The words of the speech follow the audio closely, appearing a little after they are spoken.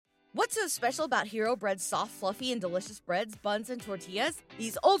What's so special about Hero Bread's soft, fluffy, and delicious breads, buns, and tortillas?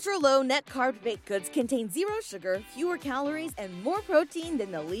 These ultra-low net-carb baked goods contain zero sugar, fewer calories, and more protein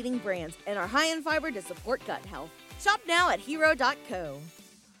than the leading brands, and are high in fiber to support gut health. Shop now at hero.co.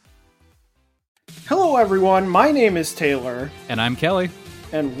 Hello, everyone. My name is Taylor. And I'm Kelly.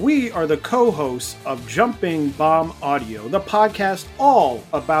 And we are the co-hosts of Jumping Bomb Audio, the podcast all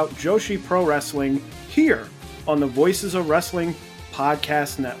about Joshi Pro Wrestling here on the Voices of Wrestling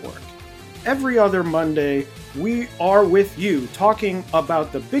Podcast Network. Every other Monday, we are with you talking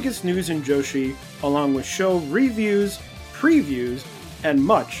about the biggest news in Joshi, along with show reviews, previews, and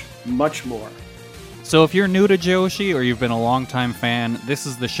much, much more. So if you're new to Joshi or you've been a longtime fan, this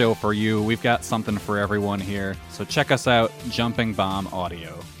is the show for you. We've got something for everyone here. So check us out, Jumping Bomb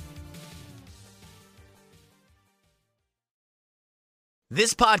Audio.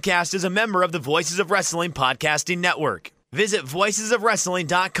 This podcast is a member of the Voices of Wrestling Podcasting Network. Visit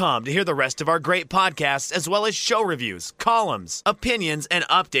voicesofwrestling.com to hear the rest of our great podcasts, as well as show reviews, columns, opinions, and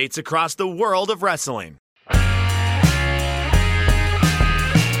updates across the world of wrestling.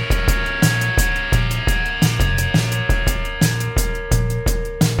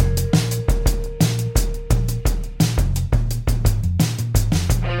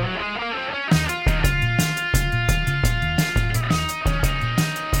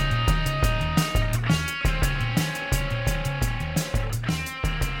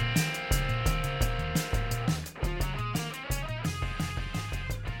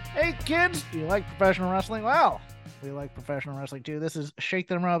 Kids, do you like professional wrestling? Well, we like professional wrestling too. This is Shake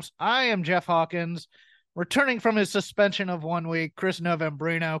Them Ropes. I am Jeff Hawkins, returning from his suspension of 1 week. Chris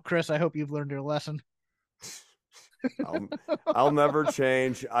Novembrino. Chris, I hope you've learned your lesson. I'll never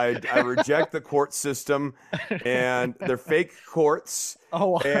change. I reject the court system, and they're fake courts.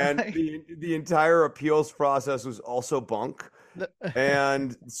 Oh, and right. the entire appeals process was also bunk,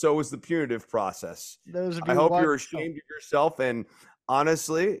 and so was the punitive process. I hope you're ashamed of yourself. And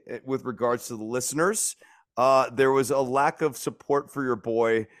honestly, with regards to the listeners, there was a lack of support for your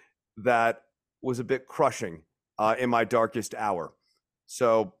boy that was a bit crushing in my darkest hour.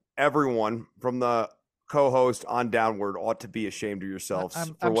 So everyone from the co-host on downward ought to be ashamed of yourselves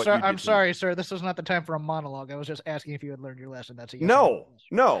for what you did. I'm sorry, sir. This was not the time for a monologue. I was just asking if you had learned your lesson. That's a yes.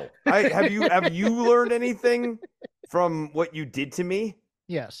 No. Have you learned anything from what you did to me?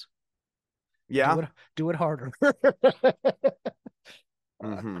 Yes. Yeah. Do it harder.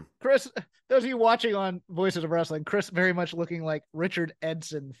 Mm-hmm. Chris, those of you watching on Voices of Wrestling, Chris very much looking like Richard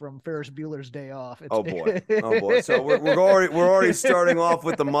Edson from Ferris Bueller's Day Off. Oh boy! So we're already starting off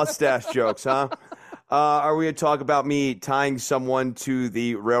with the mustache jokes, huh? Are we going to talk about me tying someone to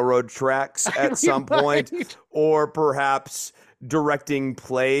the railroad tracks at some point, or perhaps directing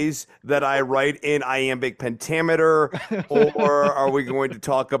plays that I write in iambic pentameter, or are we going to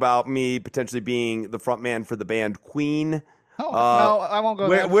talk about me potentially being the front man for the band Queen? No, I won't go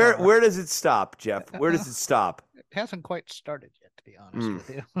there. Where does it stop, Jeff? Where does it stop? It hasn't quite started yet, to be honest with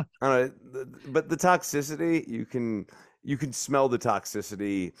you. I don't know, but the toxicity, you can smell the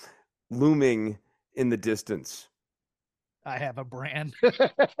toxicity looming in the distance. I have a brand.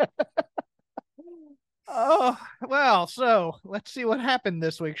 Oh, well, so let's see what happened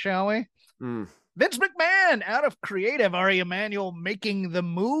this week, shall we? Vince McMahon out of creative. Ari Emanuel making the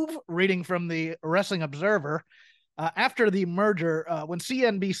move, reading from the Wrestling Observer. After the merger, when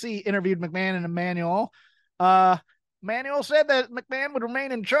CNBC interviewed McMahon and Emanuel, Emanuel said that McMahon would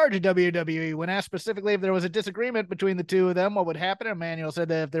remain in charge of WWE. When asked specifically if there was a disagreement between the two of them, what would happen? Emanuel said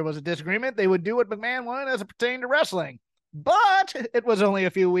that if there was a disagreement, they would do what McMahon wanted as it pertained to wrestling. But it was only a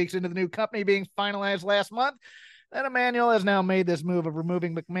few weeks into the new company being finalized last month that Emanuel has now made this move of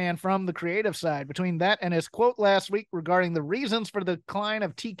removing McMahon from the creative side. Between that and his quote last week regarding the reasons for the decline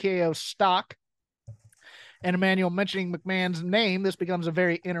of TKO stock, and Emanuel mentioning McMahon's name, this becomes a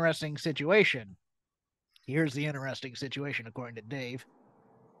very interesting situation. Here's the interesting situation, according to Dave.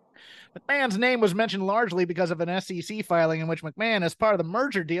 McMahon's name was mentioned largely because of an SEC filing in which McMahon, as part of the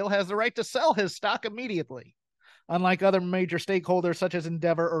merger deal, has the right to sell his stock immediately, unlike other major stakeholders such as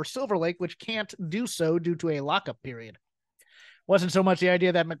Endeavor or Silver Lake, which can't do so due to a lockup period. Wasn't so much the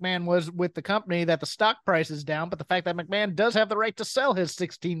idea that McMahon was with the company that the stock price is down, but the fact that McMahon does have the right to sell his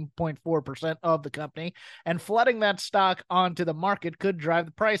 16.4% of the company, and flooding that stock onto the market could drive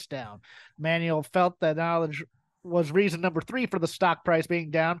the price down. Emanuel felt that knowledge was reason number 3 for the stock price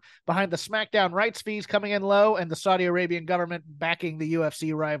being down, behind the SmackDown rights fees coming in low and the Saudi Arabian government backing the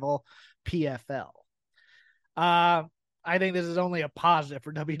UFC rival PFL. I think this is only a positive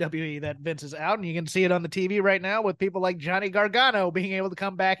for WWE that Vince is out, and you can see it on the TV right now with people like Johnny Gargano being able to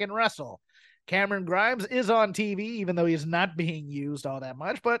come back and wrestle. Cameron Grimes is on TV, even though he's not being used all that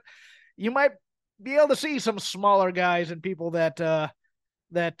much. But you might be able to see some smaller guys and people that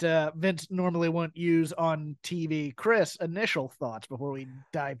Vince normally wouldn't use on TV. Chris, initial thoughts before we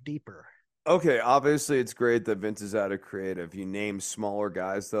dive deeper. Okay, obviously it's great that Vince is out of creative. You name smaller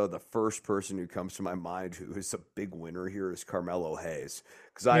guys, though. The first person who comes to my mind who is a big winner here is Carmelo Hayes,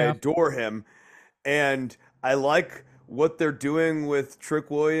 because I adore him, and I like what they're doing with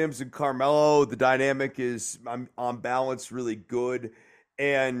Trick Williams and Carmelo. The dynamic is, on balance, really good,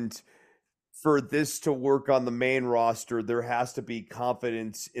 and for this to work on the main roster, there has to be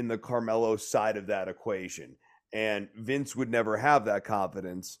confidence in the Carmelo side of that equation, and Vince would never have that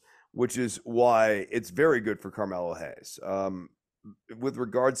confidence, which is why it's very good for Carmelo Hayes. With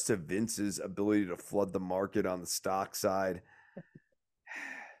regards to Vince's ability to flood the market on the stock side,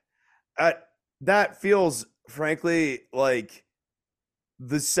 that feels, frankly, like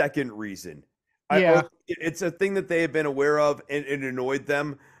the second reason. It's a thing that they have been aware of, and it annoyed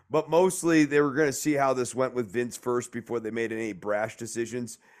them, but mostly they were going to see how this went with Vince first before they made any brash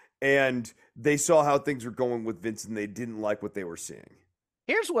decisions, and they saw how things were going with Vince, and they didn't like what they were seeing.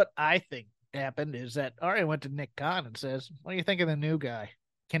 Here's what I think happened is that Ari went to Nick Khan and says, what do you think of the new guy?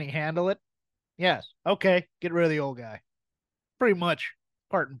 Can he handle it? Yes. Okay. Get rid of the old guy. Pretty much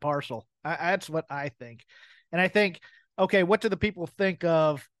part and parcel. That's what I think. And I think, okay, what do the people think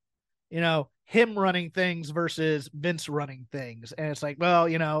of, him running things versus Vince running things? And it's like, well,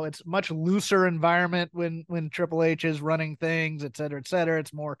 it's much looser environment when Triple H is running things, et cetera, et cetera.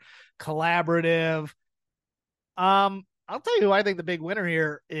 It's more collaborative. I'll tell you who I think the big winner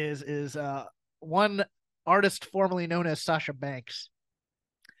here is one artist formerly known as Sasha Banks.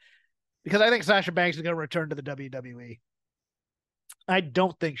 Because I think Sasha Banks is going to return to the WWE. I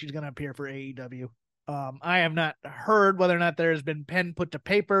don't think she's going to appear for AEW. I have not heard whether or not there has been pen put to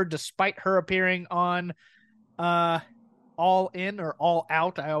paper despite her appearing on All In or All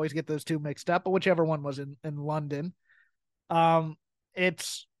Out. I always get those two mixed up, but whichever one was in London.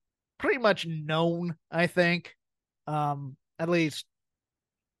 It's pretty much known, I think. At least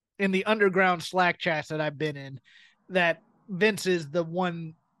in the underground Slack chats that I've been in, that Vince is the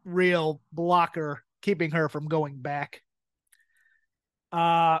one real blocker keeping her from going back.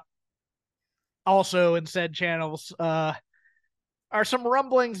 Also in said channels, are some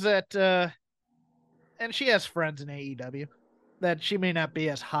rumblings that, and she has friends in AEW, that she may not be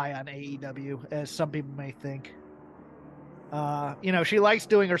as high on AEW as some people may think. She likes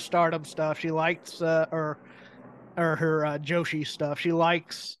doing her Stardom stuff. She likes, her Joshi stuff. She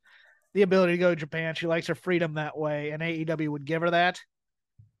likes the ability to go to Japan. She likes her freedom that way, and AEW would give her that.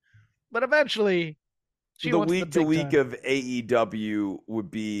 But eventually, the week of AEW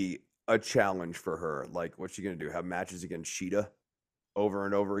would be a challenge for her. Like, what's she going to do? Have matches against Sheeta over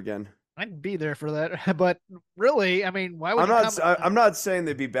and over again? I'd be there for that. But really, I mean, why would I'm not saying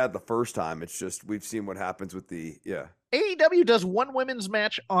they'd be bad the first time. It's just we've seen what happens with AEW does one women's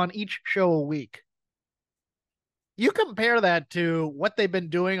match on each show a week. You compare that to what they've been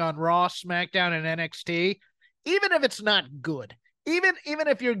doing on Raw, SmackDown, and NXT, even if it's not good, even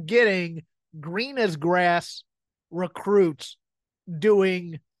if you're getting green as grass recruits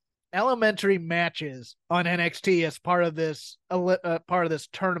doing elementary matches on NXT as part of this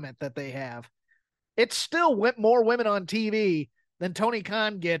tournament that they have, it's still more women on TV than Tony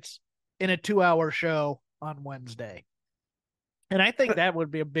Khan gets in a 2-hour show on Wednesday. And I think that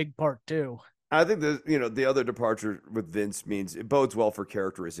would be a big part too. I think the other departure with Vince means it bodes well for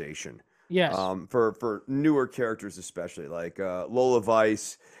characterization. Yes. For newer characters, especially like Lola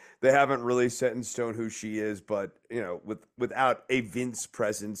Vice, they haven't really set in stone who she is, but without a Vince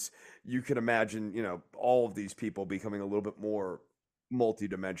presence, you can imagine all of these people becoming a little bit more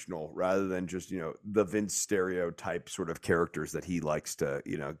multidimensional rather than just the Vince stereotype sort of characters that he likes to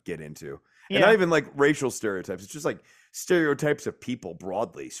get into, and not even like racial stereotypes. It's just like stereotypes of people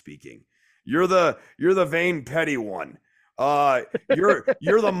broadly speaking. You're the vain petty one. You're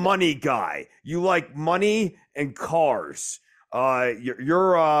the money guy. You like money and cars.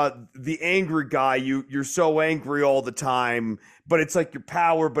 You're the angry guy. You're so angry all the time, but it's like your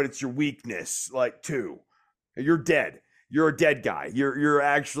power, but it's your weakness, like too. You're dead. You're a dead guy.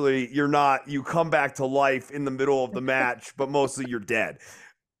 You're not. You come back to life in the middle of the match, but mostly you're dead.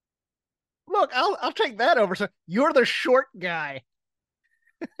 Look, I'll take that over. So you're the short guy.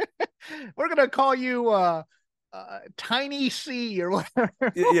 We're gonna call you Tiny C or whatever.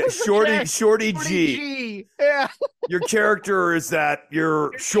 Yeah, Shorty G. Yeah. Your character is that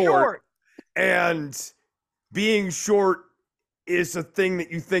you're short, and being short is a thing that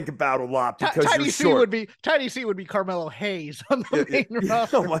you think about a lot because Tiny you're C short. Tiny C would be Carmelo Hayes on the main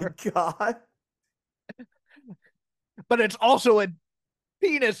roster. Oh my god. but it's also a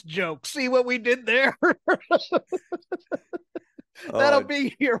penis joke. See what we did there? That'll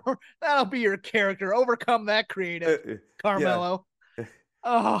be your character. Overcome that creative, Carmelo. Yeah.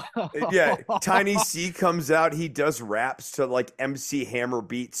 Oh yeah, Tiny C comes out. He does raps to like MC Hammer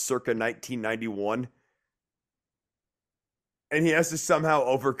beats circa 1991. And he has to somehow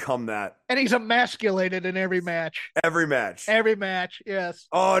overcome that. And he's emasculated in every match. Every match. Every match, yes.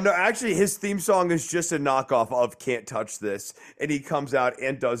 Oh, no, actually, his theme song is just a knockoff of Can't Touch This. And he comes out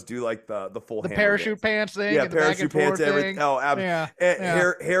and does do like the full parachute pants thing. Yeah, parachute pants, everything. Oh, yeah.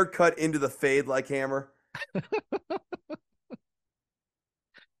 Hair cut into the fade like Hammer.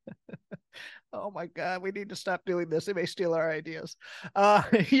 Oh my God, we need to stop doing this. They may steal our ideas.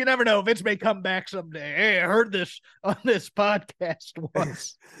 You never know. Vince may come back someday. Hey, I heard this on this podcast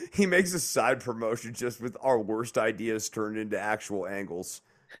once. He makes a side promotion just with our worst ideas turned into actual angles.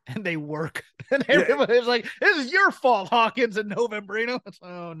 And they work. And everybody's like, this is your fault, Hawkins and Novembrino.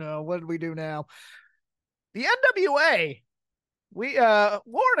 Oh no, what did we do now? The NWA, Warren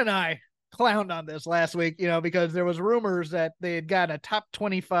and I clowned on this last week, because there was rumors that they had gotten a top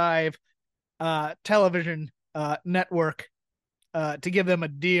 25 television network to give them a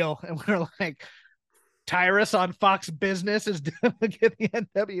deal, and we're like, Tyrus on Fox Business is going to get the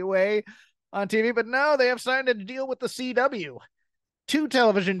NWA on TV, but no, they have signed a deal with the CW. 2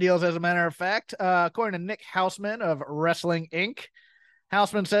 television deals, as a matter of fact, according to Nick Houseman of Wrestling Inc.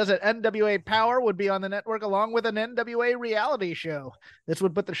 Houseman says that NWA Power would be on the network along with an NWA reality show. This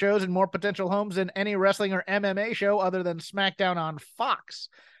would put the shows in more potential homes than any wrestling or MMA show other than SmackDown on Fox,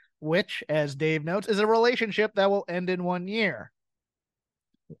 which, as Dave notes, is a relationship that will end in 1 year.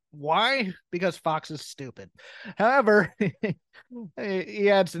 Why? Because Fox is stupid. However, he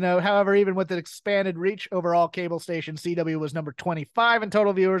adds to note, even with the expanded reach over all cable stations, CW was number 25 in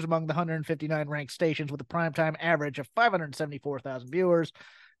total viewers among the 159 ranked stations, with a primetime average of 574,000 viewers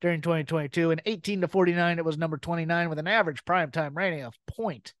during 2022. And 18 to 49, it was number 29 with an average primetime rating of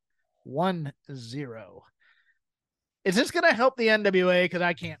 0.10. Is this going to help the NWA? Because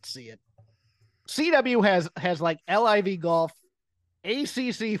I can't see it. CW has like LIV golf,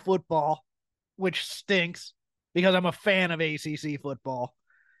 ACC football, which stinks because I'm a fan of ACC football.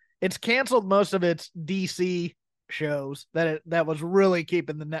 It's canceled most of its DC shows that was really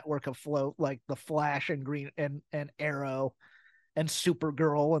keeping the network afloat, like The Flash and Green and Arrow and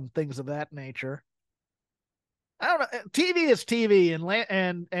Supergirl and things of that nature. I don't know. TV is TV,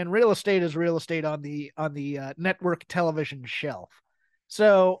 and real estate is real estate on the network television shelf.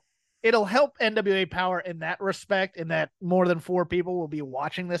 So it'll help NWA Power in that respect, in that more than 4 people will be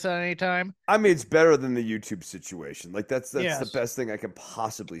watching this at any time. I mean, it's better than the YouTube situation. Like that's the best thing I can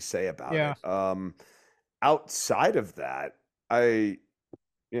possibly say about it. Outside of that,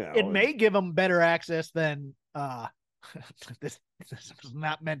 it may give them better access than this is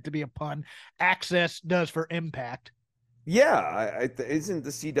not meant to be a pun. Access does for Impact. Yeah, isn't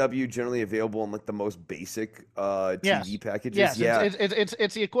the CW generally available on like the most basic TV packages? Yes, yeah,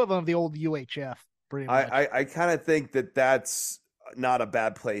 it's the equivalent of the old UHF. Pretty much. I kind of think that's not a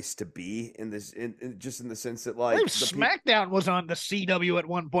bad place to be in this, just in the sense that like SmackDown was on the CW at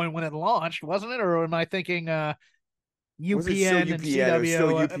one point when it launched, wasn't it? Or am I thinking UPN and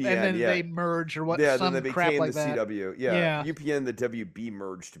CW, and then they merged or what? Yeah, some then they crap became like the that. CW. Yeah, UPN and the WB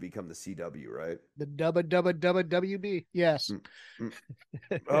merged to become the CW, right? The WB. Yes.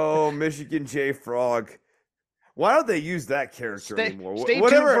 Oh, Michigan J Frog. Why don't they use that character anymore?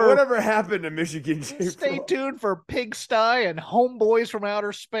 Whatever happened to Michigan J Frog? Stay tuned for Pigsty and Homeboys from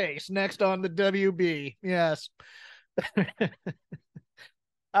Outer Space next on the WB. Yes.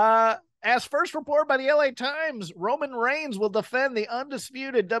 As first reported by the LA Times, Roman Reigns will defend the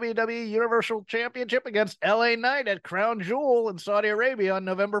undisputed WWE Universal Championship against LA Knight at Crown Jewel in Saudi Arabia on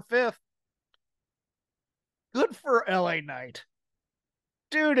November 5th. Good for LA Knight.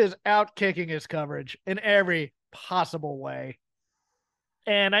 Dude is out kicking his coverage in every possible way.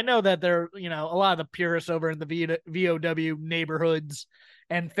 And I know that there, a lot of the purists over in the VOW neighborhoods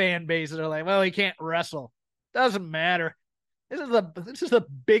and fan bases are like, well, he can't wrestle. Doesn't matter. This is the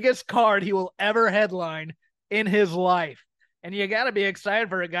biggest card he will ever headline in his life. And you got to be excited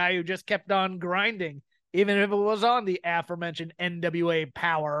for a guy who just kept on grinding, even if it was on the aforementioned NWA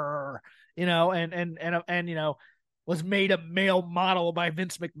Power, and was made a male model by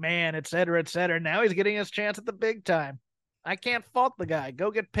Vince McMahon, et cetera, et cetera. Now he's getting his chance at the big time. I can't fault the guy.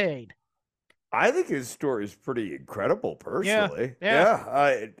 Go get paid. I think his story is pretty incredible, personally.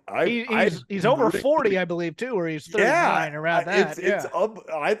 He's over 40, I believe, too, or he's 39, around that.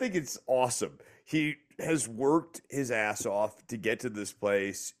 I think it's awesome. He has worked his ass off to get to this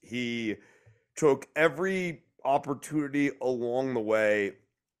place. He took every opportunity along the way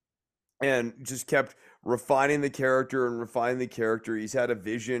and just kept refining the character and refining the character. He's had a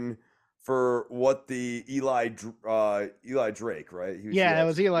vision for what the Eli Drake, right? It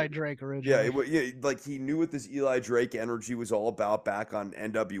was Eli Drake originally. Yeah, like he knew what this Eli Drake energy was all about back on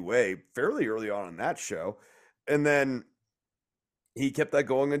NWA fairly early on in that show. And then he kept that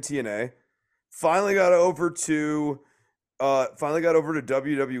going on TNA. Finally got over to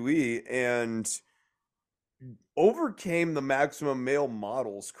WWE and overcame the Maximum Male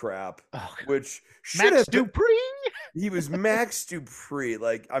Models crap, which should Max Dupree. He was Max Dupree.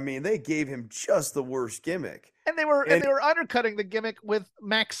 Like, I mean, they gave him just the worst gimmick, and they were undercutting the gimmick with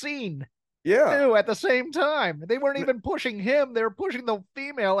Maxine. Yeah, too, at the same time. They weren't even pushing him; they were pushing the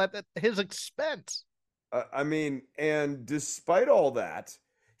female at his expense. I mean, and despite all that,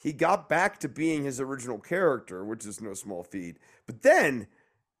 he got back to being his original character, which is no small feat. But then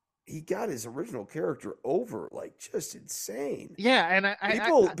he got his original character over like just insane. Yeah, and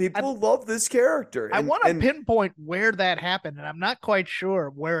people love this character. I want to pinpoint where that happened, and I'm not quite sure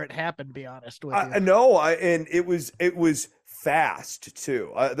where it happened. To be honest with you, and it was fast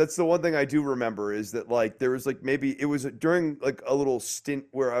too. That's the one thing I do remember is that like there was like maybe it was during like a little stint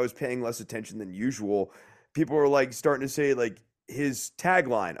where I was paying less attention than usual. People were like starting to say like his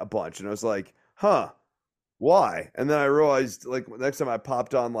tagline a bunch, and I was like, huh. Why? And then I realized, like, next time I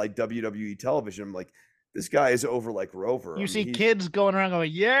popped on like WWE television, I'm like, this guy is over like Rover. You see kids going around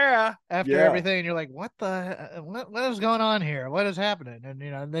going, yeah, after everything, and you're like, what is going on here? What is happening? And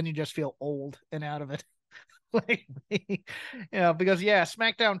and then you just feel old and out of it. Like, because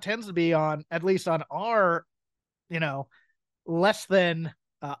SmackDown tends to be on, at least on our, less than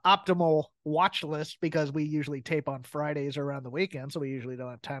optimal watch list, because we usually tape on Fridays around the weekend, so we usually don't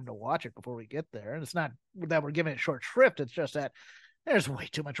have time to watch it before we get there. And it's not that we're giving it short shrift, it's just that there's way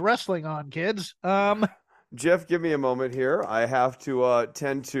too much wrestling on, kids. Jeff, give me a moment here. I have to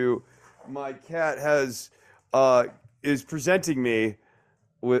tend to my cat is presenting me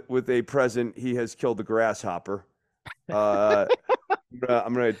with a present. He has killed the grasshopper. I'm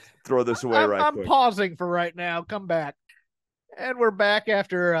gonna throw this away quick. I'm pausing for right now. Come back. And we're back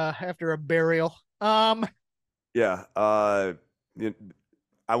after a burial. I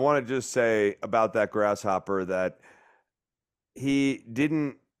want to just say about that grasshopper that he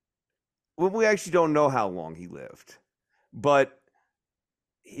didn't. Well, we actually don't know how long he lived, but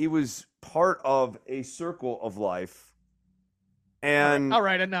he was part of a circle of life. And all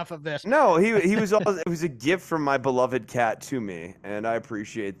right, enough of this. No, he was. It was a gift from my beloved cat to me, and I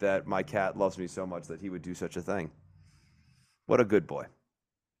appreciate that my cat loves me so much that he would do such a thing. What a good boy.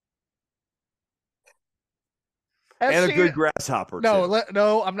 And a good grasshopper, too.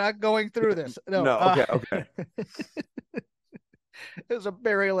 No, I'm not going through this. No, okay. There's a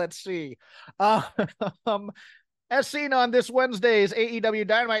burial at sea. As seen on this Wednesday's AEW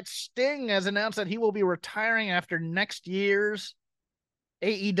Dynamite, Sting has announced that he will be retiring after next year's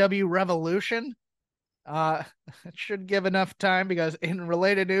AEW Revolution. It should give enough time, because in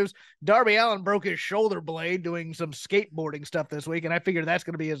related news, Darby Allin broke his shoulder blade doing some skateboarding stuff this week, and I figured that's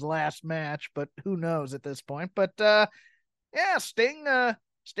going to be his last match, but who knows at this point. But Sting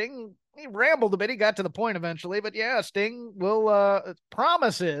he rambled a bit. He got to the point eventually, but Sting will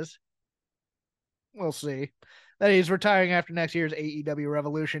promises, we'll see, that he's retiring after next year's AEW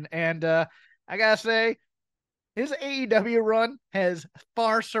Revolution. And I gotta say, his AEW run has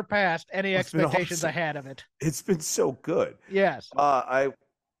far surpassed any expectations I had of it. It's been so good. Yes. I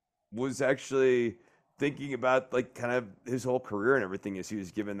was actually thinking about like kind of his whole career and everything as he was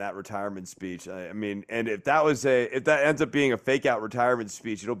giving that retirement speech. I mean, and if that ends up being a fake out retirement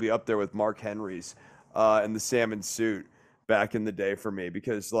speech, it'll be up there with Mark Henry's and the salmon suit back in the day for me,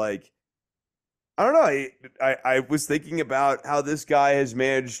 because like, I don't know. I was thinking about how this guy has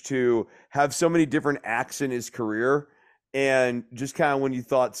managed to have so many different acts in his career, and just kind of when you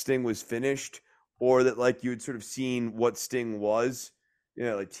thought Sting was finished, or that like you had sort of seen what Sting was,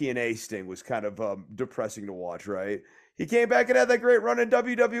 like TNA Sting was kind of depressing to watch, right? He came back and had that great run in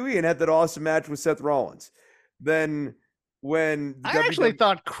WWE and had that awesome match with Seth Rollins. Then when I actually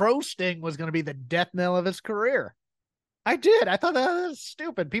thought Crow Sting was going to be the death knell of his career. I did. I thought that was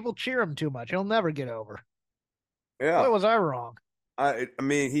stupid. People cheer him too much. He'll never get over. Yeah. Why was I wrong? I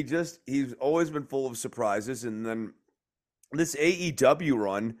mean, he's always been full of surprises. And then this AEW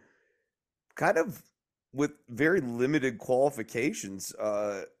run, kind of with very limited qualifications.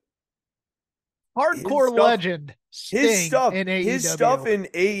 Hardcore legend Sting in AEW. His stuff in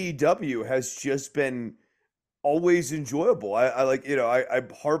AEW has just been always enjoyable. I'm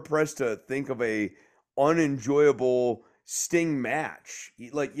hard pressed to think of a unenjoyable Sting match.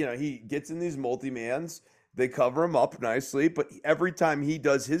 He gets in these multi-mans They cover him up nicely, but every time he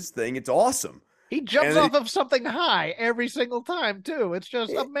does his thing, it's awesome. He jumps off of something high every single time, too. It's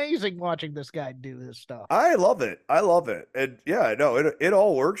just amazing watching this guy do this stuff. I love it. And yeah, no, it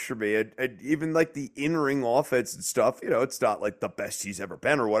all works for me. And even like the in-ring offense and stuff, it's not like the best he's ever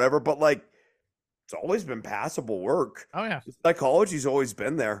been or whatever, but like it's always been passable work. Oh, yeah. The psychology's always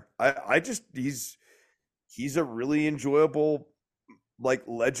been there. He's a really enjoyable like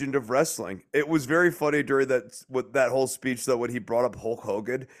legend of wrestling. It was very funny during that whole speech though when he brought up Hulk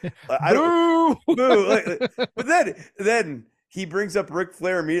Hogan. I don't boo. But then he brings up Ric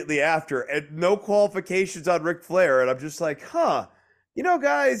Flair immediately after, and no qualifications on Ric Flair, and I'm just like,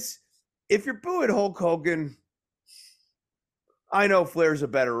 guys, if you're booing Hulk Hogan, I know Flair's a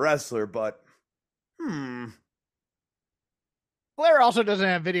better wrestler, but Flair also doesn't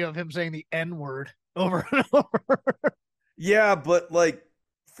have video of him saying the N-word over and over. Yeah, but like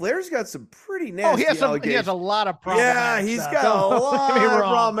Flair's got some pretty nasty allegations. He has a lot of problematic Yeah, he's got a lot of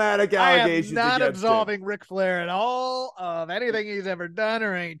problematic allegations. I am not absolving Ric Flair at all of anything he's ever done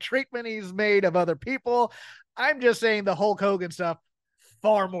or any treatment he's made of other people. I'm just saying the Hulk Hogan stuff,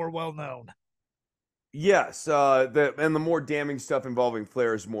 far more well-known. Yes, and the more damning stuff involving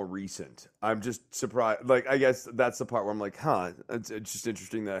Flair is more recent. I'm just surprised. Like, I guess that's the part where I'm like, it's just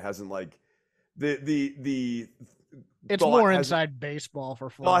interesting that it hasn't like the it's more inside baseball for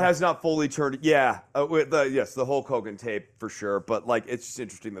Flair. Well, it has not fully turned. Yeah, the Hulk Hogan tape for sure. But like, it's just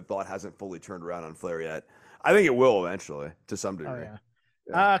interesting that thought hasn't fully turned around on Flair yet. I think it will eventually, to some degree. Oh,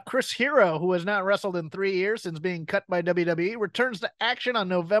 yeah. Chris Hero, who has not wrestled in 3 years since being cut by WWE, returns to action on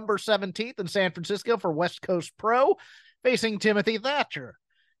November 17th in San Francisco for West Coast Pro, facing Timothy Thatcher.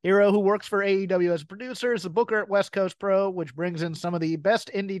 Hero, who works for AEW as a producer, is the booker at West Coast Pro, which brings in some of the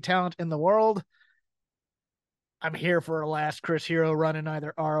best indie talent in the world. I'm here for a last Chris Hero run in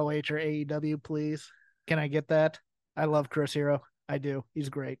either ROH or AEW, please. Can I get that? I love Chris Hero. I do. He's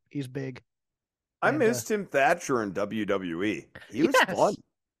great. He's big. I missed Tim Thatcher in WWE. He was fun.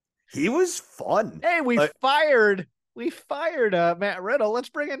 He was fun. Hey, we fired Matt Riddle. Let's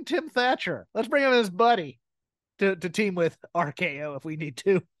bring in Tim Thatcher. Let's bring him his buddy to team with RKO if we need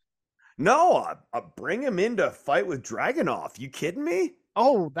to. No, I'll bring him in to fight with Dragunov. You kidding me?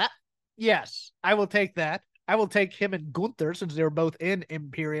 Oh, yes. I will take that. I will take him and Gunther since they were both in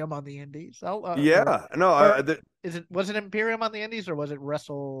Imperium on the Indies. Was it Imperium on the Indies or was it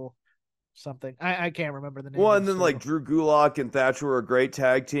Wrestle something? I can't remember the name. Well, and then like Drew Gulak and Thatcher were a great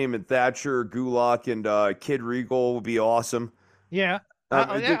tag team, and Thatcher, Gulak, and Kid Regal would be awesome. Yeah.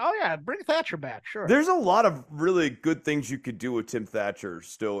 Bring Thatcher back. Sure. There's a lot of really good things you could do with Tim Thatcher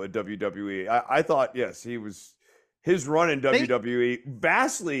still at WWE. I thought, yes, his run in WWE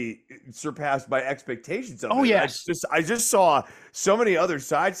vastly surpassed my expectations of it. Yes. I just saw so many other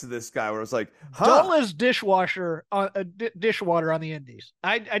sides to this guy where I was like, dull as dishwater on the Indies.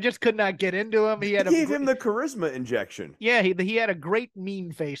 I just could not get into him. He gave him the charisma injection. Yeah, he had a great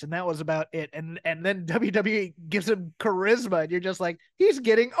mean face, and that was about it. And then WWE gives him charisma, and you're just like, he's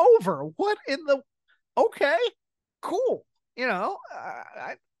getting over. What in the? Okay, cool.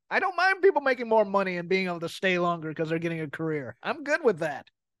 I don't mind people making more money and being able to stay longer because they're getting a career. I'm good with that.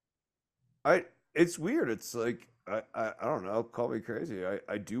 It's weird. It's like I don't know. Call me crazy.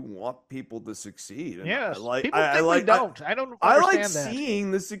 I do want people to succeed. And yes, people think we don't. I don't. I like that.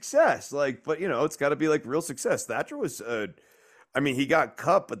 seeing the success. But it's got to be like real success. Thatcher was. He got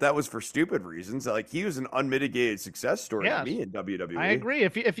cut, but that was for stupid reasons. Like he was an unmitigated success story to me in WWE. I agree.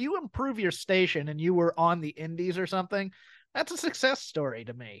 If you improve your station and you were on the Indies or something, that's a success story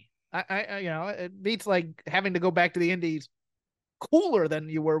to me. It beats like having to go back to the Indies cooler than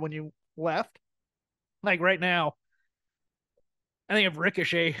you were when you left. Like right now, I think if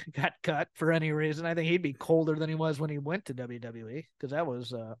Ricochet got cut for any reason, I think he'd be colder than he was when he went to WWE because that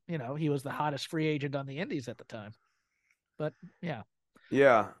was, he was the hottest free agent on the Indies at the time. But yeah.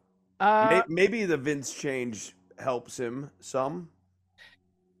 Yeah. Maybe the Vince change helps him some.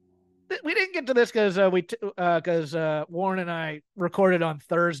 We didn't get to this because Warren and I recorded on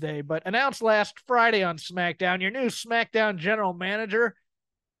Thursday, but announced last Friday on SmackDown, your new SmackDown general manager,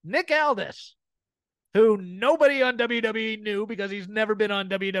 Nick Aldis, who nobody on WWE knew because he's never been on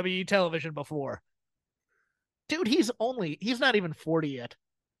WWE television before. Dude, he's not even 40 yet.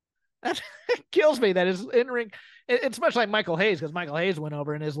 That kills me that his in-ring, it's much like Michael Hayes because Michael Hayes went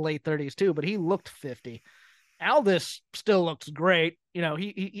over in his late 30s too, but he looked 50. Aldis still looks great.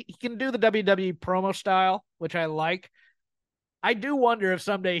 He can do the WWE promo style, which I like. I do wonder if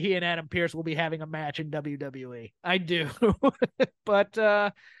someday he and Adam Pearce will be having a match in WWE. I do. But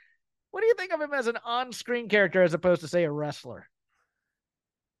what do you think of him as an on-screen character as opposed to, say, a wrestler?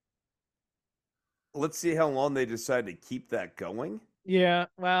 let's see how long they decide to keep that going. Yeah,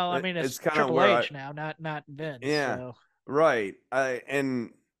 well, I mean, it's kind of Triple H now, not Vince. Yeah, so. Right.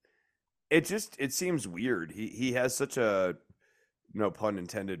 And it seems weird. He has such a, no pun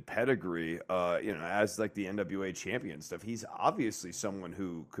intended, pedigree, as like the NWA champion stuff. He's obviously someone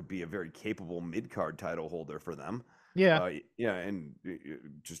who could be a very capable mid-card title holder for them. Yeah. And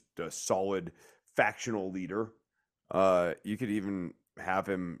just a solid factional leader. You could even have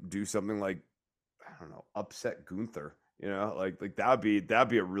him do something like, I don't know, upset Gunther. Like that'd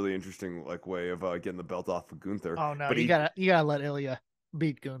be a really interesting way of getting the belt off of Gunther. Oh no, but you gotta let Ilya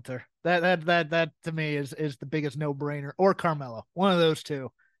beat Gunther. That to me is the biggest no-brainer. Or Carmelo, one of those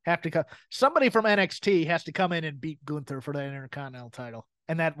two have to come. Somebody from NXT has to come in and beat Gunther for the Intercontinental title,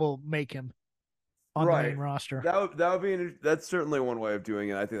 and that will make him on the main roster. That's certainly one way of doing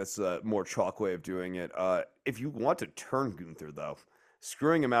it. I think that's a more chalk way of doing it. If you want to turn Gunther, though,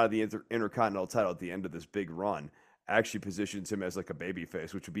 screwing him out of the Intercontinental title at the end of this big run actually positions him as like a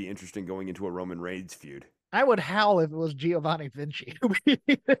babyface, which would be interesting going into a Roman Reigns feud. I would howl if it was Giovanni Vinci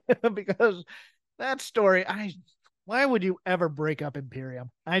because that story, why would you ever break up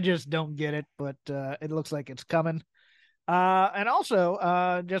Imperium? I just don't get it, but it looks like it's coming. And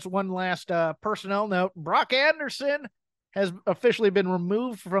also, just one last personnel note, Brock Anderson has officially been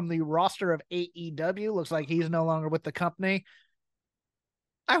removed from the roster of AEW. Looks like he's no longer with the company.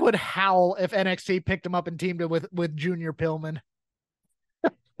 I would howl if NXT picked him up and teamed him with Junior Pillman.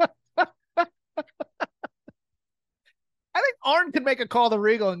 I think Arn could make a call to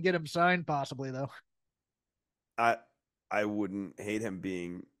Regal and get him signed, possibly, though. I wouldn't hate him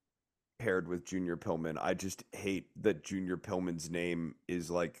being paired with Junior Pillman. I just hate that Junior Pillman's name is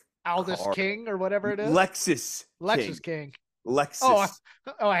like Aldis King or whatever it is. Lexus King. Lexus.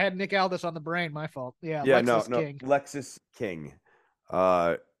 Oh, I had Nick Aldis on the brain. My fault. Yeah, Lexus King. Lexus King.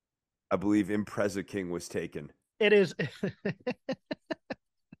 I believe Impreza King was taken. It is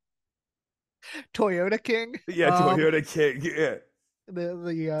Toyota King. Yeah, Toyota King. Yeah.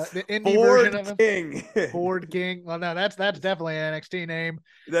 The indie Ford version of him. King. Ford King. Well, no, that's definitely an NXT name.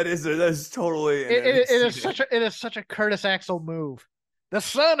 That is totally. It is such a Curtis Axel move. The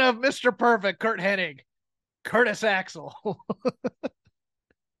son of Mr. Perfect, Kurt Hennig, Curtis Axel.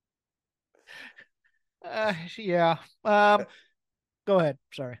 Yeah. Go ahead.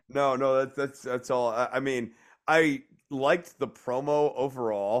 Sorry. No, that's all. I mean, I liked the promo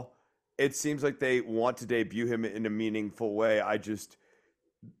overall. It seems like they want to debut him in a meaningful way.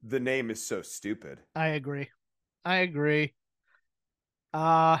 The name is so stupid. I agree. But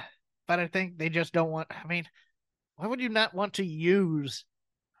I think they just don't want. I mean, why would you not want to use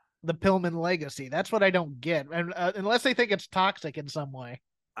the Pillman legacy? That's what I don't get. And unless they think it's toxic in some way.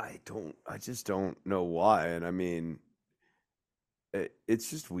 I just don't know why. And I mean, it's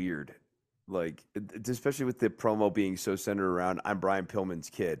just weird. Like, especially with the promo being so centered around I'm Brian Pillman's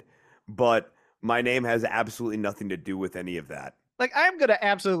kid, but my name has absolutely nothing to do with any of that. Like, I'm going to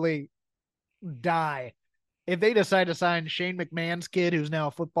absolutely die if they decide to sign Shane McMahon's kid, who's now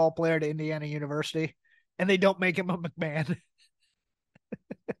a football player, to Indiana University, and they don't make him a McMahon.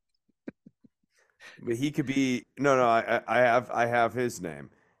 But he could be I have his name.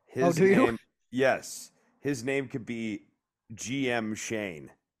 His do name, you? Yes. His name could be GM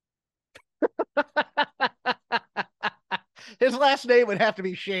Shane. His last name would have to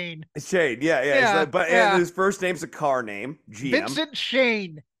be Shane. Shane, yeah. And his first name's a car name, GM. Vincent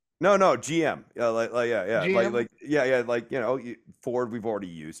Shane. No, GM. GM? Ford we've already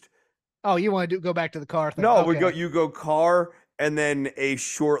used. Oh, you want to go back to the car thing? No, okay. you go car and then a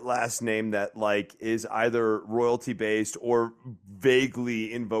short last name that is either royalty based or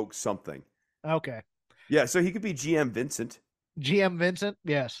vaguely invokes something. Okay. Yeah, so he could be GM Vincent. GM Vincent,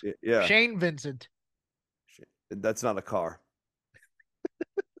 yes. Yeah. Shane Vincent. That's not a car.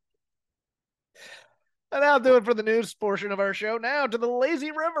 And that'll do it for the news portion of our show. Now to the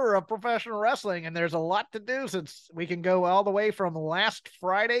lazy river of professional wrestling. And there's a lot to do, since we can go all the way from last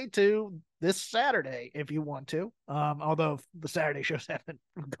Friday to this Saturday if you want to. Although the Saturday shows haven't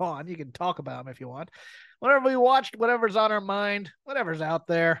gone, you can talk about them if you want. Whatever we watched, whatever's on our mind, whatever's out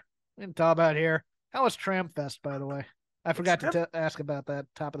there, we can talk about here. How was Tramfest, by the way? I forgot to ask about that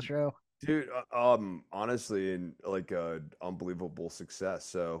top of the show. Dude, honestly, in unbelievable success.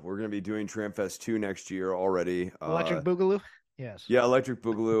 So we're gonna be doing Tramfest 2 next year already. Electric Boogaloo, yes. Yeah, Electric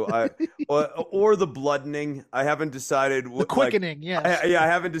Boogaloo. Or the bloodening. I haven't decided. The quickening, yes. I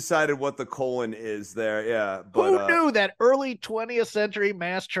haven't decided what the colon is there. Yeah, but who knew that early 20th century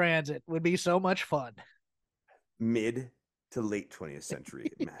mass transit would be so much fun? Mid to late 20th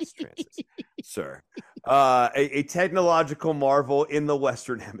century mass transits, sir. A technological marvel in the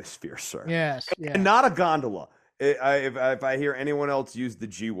Western Hemisphere, sir. Yes. And not a gondola. If I hear anyone else use the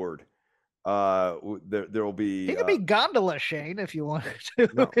G word, there will be. He could be Gondola Shane if you wanted to.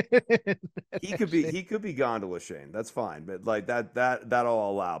 No. he could be Gondola Shane. That's fine, but like that I'll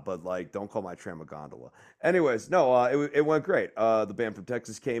allow. But like, don't call my tram a gondola. Anyways, no, it went great. The band from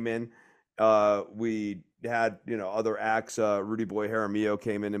Texas came in. We had other acts. Rudy Boy Jaramillo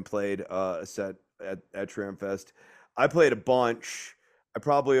came in and played a set at Tramfest. I played a bunch. I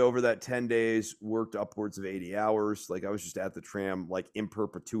probably over that 10 days worked upwards of 80 hours. Like I was just at the Tram like in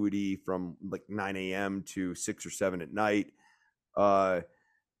perpetuity from like 9 a.m. to 6 or 7 at night.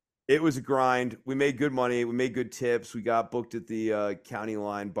 It was a grind. We made good money. We made good tips. We got booked at the County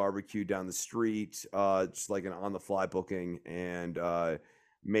Line barbecue down the street, just like an on the fly booking, and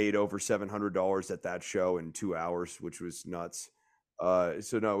made over $700 at that show in 2 hours, which was nuts.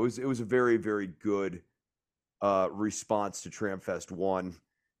 So no, it was a very, very good response to Tramfest 1.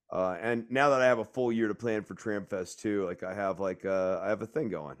 And now that I have a full year to plan for Tramfest 2, like I have a thing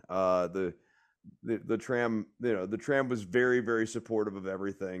going. The Tram, the Tram was very, very supportive of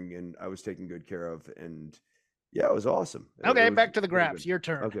everything, and I was taken good care of, and yeah, it was awesome. Okay, it was back to the Graps. Your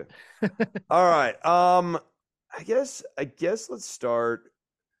turn. Okay. All right. I guess let's start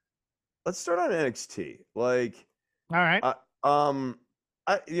on NXT. Like, all right.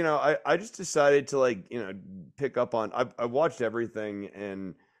 I just decided to pick up on. I watched everything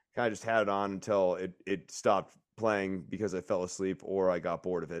and kind of just had it on until it stopped playing because I fell asleep or I got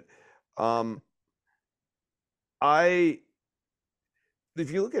bored of it.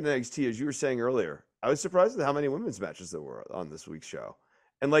 If you look at NXT, as you were saying earlier, I was surprised at how many women's matches there were on this week's show,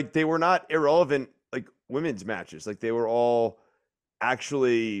 and like they were not irrelevant like women's matches. Like they were all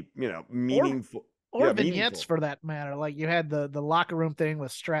actually meaningful. Or vignettes for that matter. Like you had the locker room thing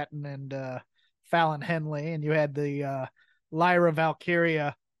with Stratton and Fallon Henley, and you had the Lyra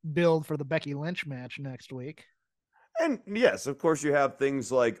Valkyria build for the Becky Lynch match next week. And yes, of course, you have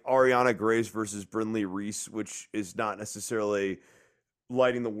things like Ariana Grace versus Brynlee Reese, which is not necessarily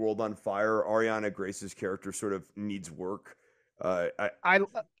lighting the world on fire. Ariana Grace's character sort of needs work.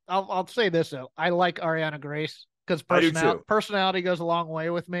 I'll say this though, I like Ariana Grace. Because personality goes a long way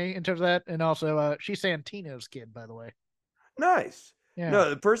with me in terms of that. And also, she's Santino's kid, by the way. Nice. Yeah.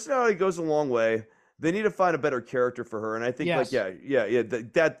 No, the personality goes a long way. They need to find a better character for her. And I think, that's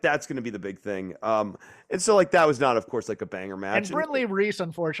going to be the big thing. And so, like, that was not, of course, like a banger match. And Brynlee Reese,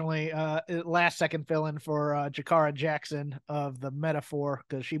 unfortunately, last second fill-in for Jakara Jackson of the Metaphor,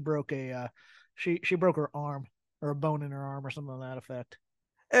 because she broke she broke her arm, or a bone in her arm, or something to that effect.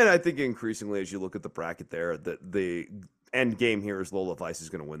 And I think increasingly, as you look at the bracket there, that the end game here is Lola Vice is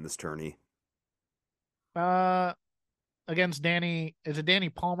going to win this tourney. Against Danny, is it Danny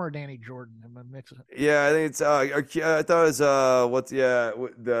Palmer or Danny Jordan? Am I mixing it? Yeah, I think it's. I thought it was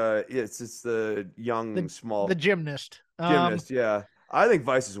it's the young small the gymnast. Yeah, I think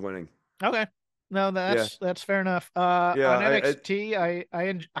Vice is winning. Okay, no, that's fair enough. On NXT,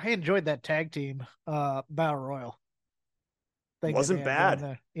 I enjoyed that tag team battle royal. Wasn't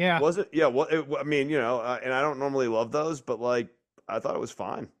bad. Yeah. Was it? Yeah. Well, I mean, and I don't normally love those, but like, I thought it was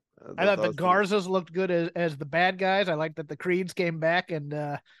fine. I thought the Garzas looked good as the bad guys. I like that the Creeds came back and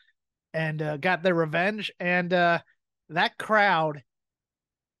got their revenge. And that crowd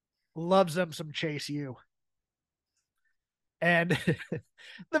loves them some Chase U. And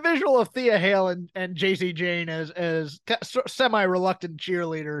the visual of Thea Hale and JC Jane as semi-reluctant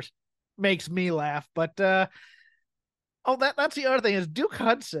cheerleaders makes me laugh. But that's the other thing is Duke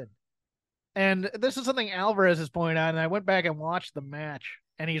Hudson. And this is something Alvarez has pointed out, and I went back and watched the match,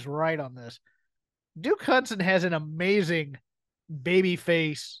 and he's right on this. Duke Hudson has an amazing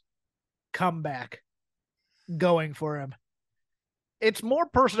babyface comeback going for him. It's more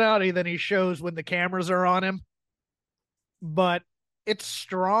personality than he shows when the cameras are on him, but it's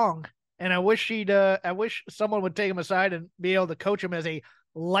strong. And I wish someone would take him aside and be able to coach him as a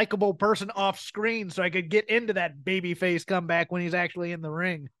likable person off screen so I could get into that babyface comeback when he's actually in the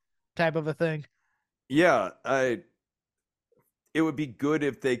ring type of a thing. Yeah, it would be good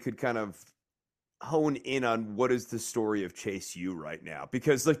if they could kind of hone in on what is the story of Chase U right now,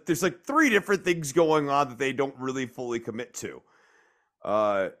 because like there's like 3 different things going on that they don't really fully commit to.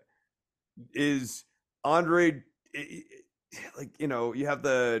 Is Andre you have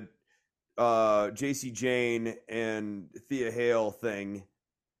the JC Jane and Thea Hale thing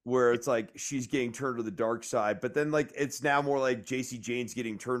where it's like she's getting turned to the dark side, but then like it's now more like JC Jane's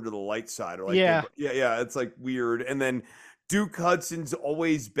getting turned to the light side, or like it's like weird. And then Duke Hudson's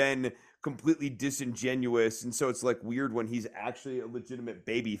always been completely disingenuous, and so it's like weird when he's actually a legitimate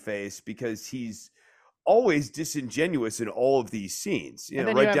baby face because he's always disingenuous in all of these scenes. And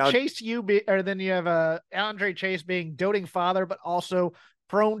then you have Chase then you have Andre Chase being doting father, but also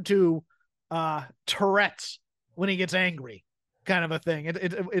prone to Tourette's when he gets angry, kind of a thing.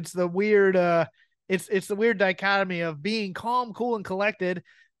 It's the weird it's the weird dichotomy of being calm, cool, and collected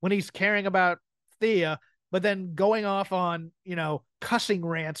when he's caring about Thea, but then going off on, cussing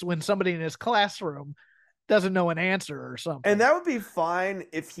rants when somebody in his classroom doesn't know an answer or something. And that would be fine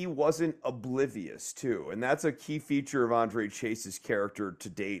if he wasn't oblivious too. And that's a key feature of Andre Chase's character to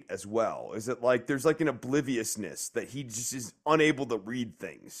date as well. Is that like there's like an obliviousness that he just is unable to read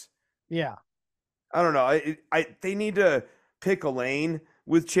things. Yeah. I don't know. They need to pick a lane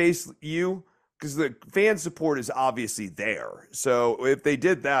with Chase U because the fan support is obviously there. So if they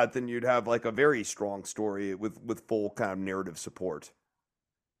did that, then you'd have like a very strong story with full kind of narrative support.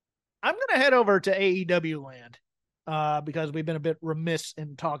 I'm going to head over to AEW land because we've been a bit remiss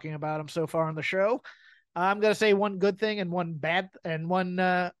in talking about them so far on the show. I'm going to say one good thing and one bad and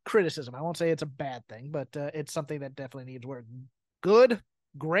one criticism. I won't say it's a bad thing, but it's something that definitely needs work. Good,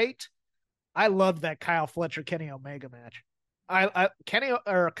 great. I love that Kyle Fletcher Kenny Omega match.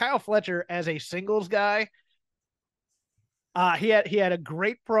 Kyle Fletcher as a singles guy. He had a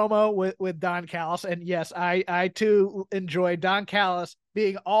great promo with Don Callis, and yes, I too enjoy Don Callis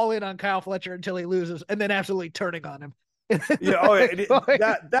being all in on Kyle Fletcher until he loses, and then absolutely turning on him.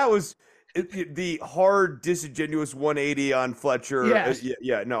 That was the hard, disingenuous 180 on Fletcher. Yes.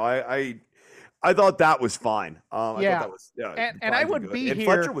 I thought that was fine. I thought that was and I would be and here.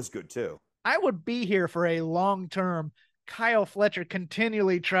 Fletcher was good too. I would be here for a long term. Kyle Fletcher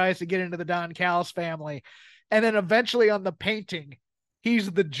continually tries to get into the Don Callis family. And then eventually on the painting, he's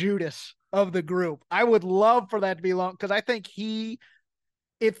the Judas of the group. I would love for that to be long because I think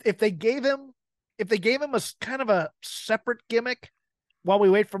if they gave him a kind of a separate gimmick while we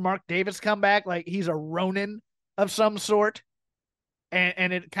wait for Mark Davis to come back, like he's a Ronin of some sort,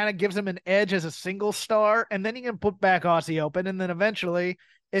 and it kind of gives him an edge as a single star, and then you can put back Aussie Open, and then eventually,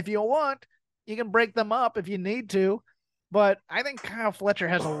 if you want, you can break them up if you need to. But I think Kyle Fletcher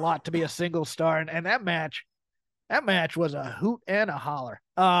has a lot to be a single star, and that match was a hoot and a holler.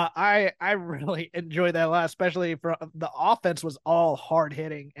 I really enjoyed that a lot, especially for the offense was all hard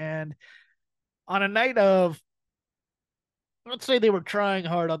hitting. And on a night of, let's say they were trying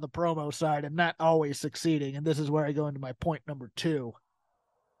hard on the promo side and not always succeeding. And this is where I go into my point number 2.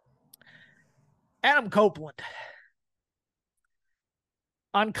 Adam Copeland.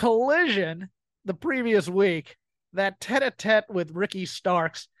 On Collision the previous week, that tete-a-tete with Ricky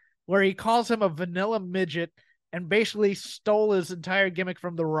Starks, where he calls him a vanilla midget and basically stole his entire gimmick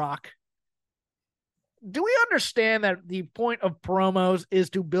from The Rock. Do we understand that the point of promos is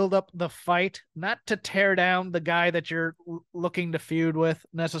to build up the fight, not to tear down the guy that you're looking to feud with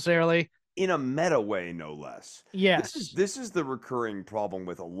necessarily? In a meta way, no less. Yes. This is the recurring problem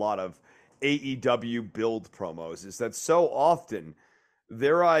with a lot of AEW build promos, is that so often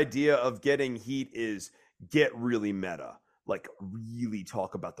their idea of getting heat is get really meta. Like really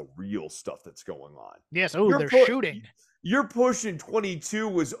talk about the real stuff that's going on. Yes. Oh, they're shooting. Your push in 22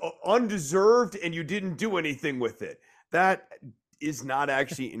 was undeserved and you didn't do anything with it. That is not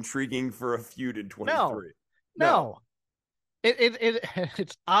actually intriguing for a feud in 23. No.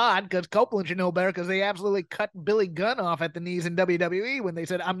 It's odd because Copeland should know better because they absolutely cut Billy Gunn off at the knees in WWE when they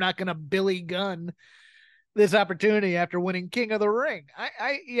said, I'm not going to Billy Gunn this opportunity after winning King of the Ring.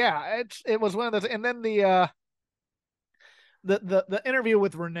 It was one of those. And then the interview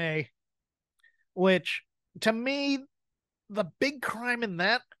with Renee, which to me, the big crime in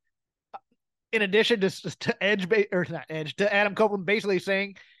that, in addition to Adam Copeland basically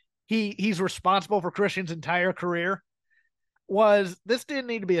saying he's responsible for Christian's entire career, was this didn't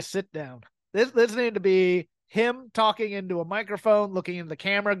need to be a sit down. This needed to be him talking into a microphone, looking into the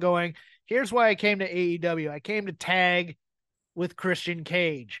camera, going, here's why I came to AEW. I came to tag with Christian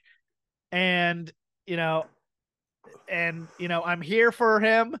Cage. And I'm here for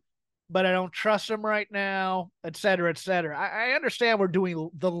him, but I don't trust him right now, et cetera, et cetera. I understand we're doing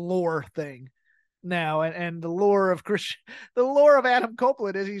the lore thing now, and the lore of Adam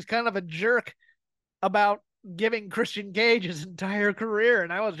Copeland is he's kind of a jerk about giving Christian Cage his entire career.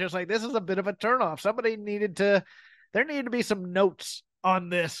 And I was just like, this is a bit of a turnoff. There needed to be some notes on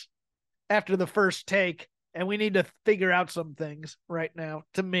this after the first take, and we need to figure out some things right now.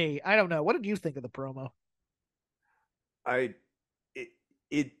 To me, I don't know. What did you think of the promo?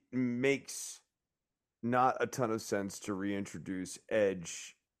 It makes not a ton of sense to reintroduce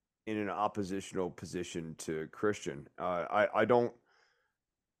Edge in an oppositional position to Christian. I don't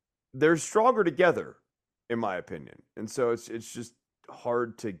they're stronger together, in my opinion. And so it's just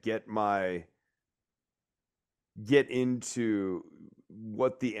hard to get into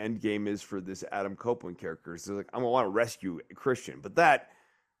what the end game is for this Adam Copeland character. So like, I'm gonna want to rescue Christian, but that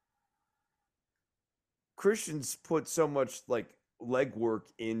Christian's put so much like legwork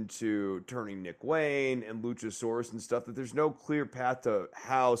into turning Nick Wayne and Luchasaurus and stuff that there's no clear path to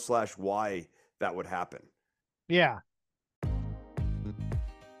how/why that would happen. Yeah.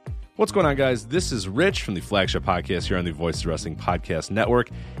 What's going on, guys? This is Rich from the flagship podcast here on the Voices of Wrestling Podcast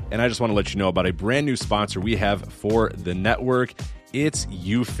Network, and I just want to let you know about a brand new sponsor we have for the network. It's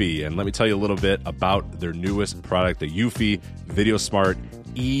Eufy, and let me tell you a little bit about their newest product, the Eufy Video Smart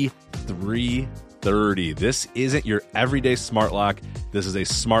E330. This isn't your everyday smart lock. This is a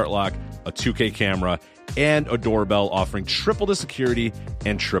smart lock, a 2K camera, and a doorbell offering triple the security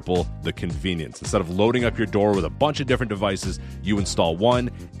and triple the convenience. Instead of loading up your door with a bunch of different devices, you install one,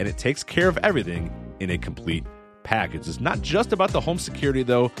 and it takes care of everything in a complete package. It's not just about the home security,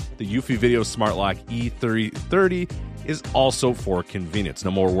 though. The Eufy Video Smart Lock E330 is also for convenience. No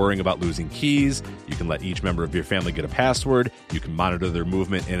more worrying about losing keys. You can let each member of your family get a password. You can monitor their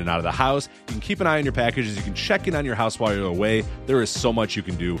movement in and out of the house. You can keep an eye on your packages. You can check in on your house while you're away. There is so much you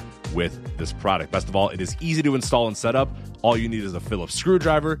can do with this product. Best of all, it is easy to install and set up. All you need is a Phillips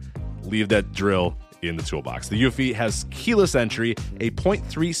screwdriver. Leave that drill in the toolbox. The Eufy has keyless entry, a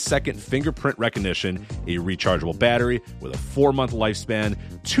 0.3-second fingerprint recognition, a rechargeable battery with a 4-month lifespan,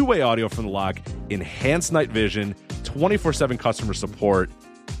 two-way audio from the lock, enhanced night vision, 24/7 customer support,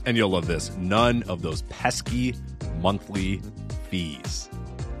 and you'll love this, none of those pesky monthly fees.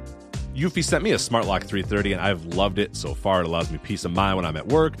 Eufy sent me a Smart Lock 330, and I've loved it so far. It allows me peace of mind when I'm at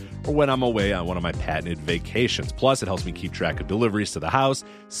work or when I'm away on one of my patented vacations. Plus, it helps me keep track of deliveries to the house,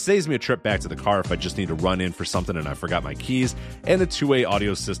 saves me a trip back to the car if I just need to run in for something and I forgot my keys, and the two-way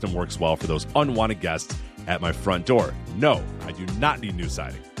audio system works well for those unwanted guests at my front door. No, I do not need new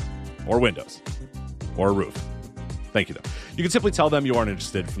siding or windows or a roof. Thank you, though. You can simply tell them you aren't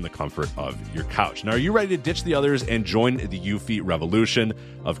interested from the comfort of your couch. Now, are you ready to ditch the others and join the Eufy revolution?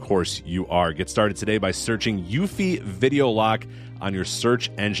 Of course you are. Get started today by searching Eufy Video Lock on your search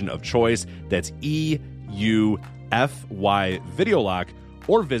engine of choice. That's EUFY Video Lock,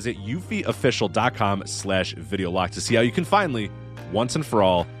 or visit eufyofficial.com/video lock to see how you can finally, once and for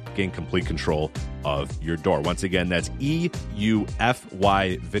all, gain complete control of your door. Once again, that's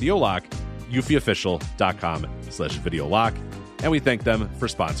EUFY Video Lock, eufyofficial.com/video lock. And we thank them for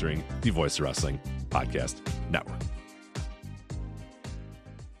sponsoring the Voice of Wrestling Podcast Network.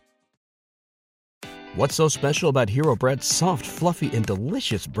 What's so special about Hero Bread's soft, fluffy, and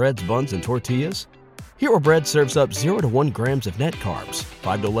delicious breads, buns, and tortillas? Hero Bread serves up 0 to 1 grams of net carbs,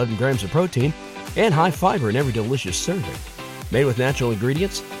 5 to 11 grams of protein, and high fiber in every delicious serving. Made with natural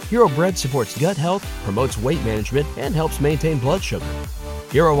ingredients, Hero Bread supports gut health, promotes weight management, and helps maintain blood sugar.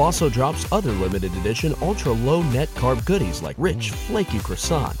 Hero also drops other limited edition ultra-low net carb goodies like rich, flaky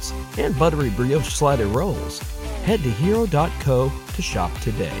croissants and buttery brioche slider rolls. Head to hero.co to shop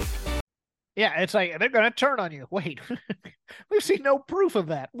today. Yeah, it's like they're going to turn on you. Wait, we've seen no proof of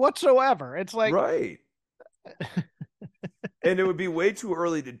that whatsoever. It's like... Right. And it would be way too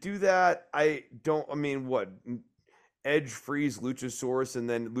early to do that. What? Edge frees Luchasaurus, and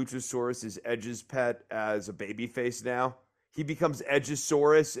then Luchasaurus is Edge's pet as a babyface now. He becomes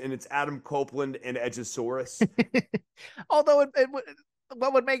Edgesaurus, and it's Adam Copeland and Edgesaurus. Although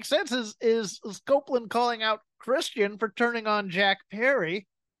what would make sense is Copeland calling out Christian for turning on Jack Perry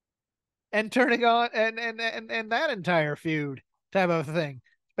and turning on and that entire feud type of thing,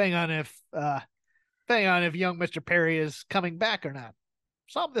 depending on if young Mr. Perry is coming back or not.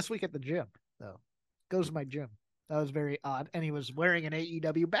 Saw him this week at the gym, though. Goes to my gym. That was very odd, and he was wearing an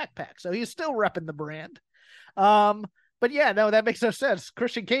AEW backpack, so he's still repping the brand. But yeah, no, that makes no sense.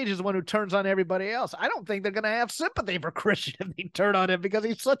 Christian Cage is the one who turns on everybody else. I don't think they're going to have sympathy for Christian if they turn on him because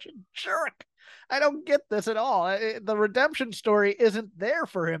he's such a jerk. I don't get this at all. The redemption story isn't there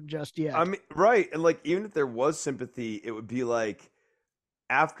for him just yet. I mean, right. And like, even if there was sympathy, it would be like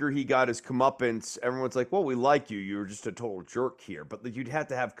after he got his comeuppance, everyone's like, well, we like you. You were just a total jerk here. But like, you'd have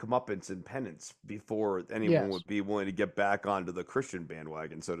to have comeuppance and penance before anyone would be willing to get back onto the Christian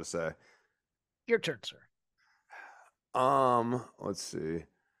bandwagon, so to say. Your turn, sir. Let's see.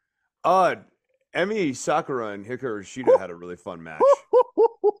 Emi Sakura and Hikaru Shida had a really fun match.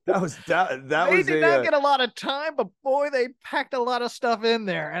 They did not get a lot of time, but boy, they packed a lot of stuff in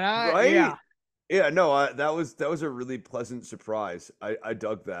there. And that was a really pleasant surprise. I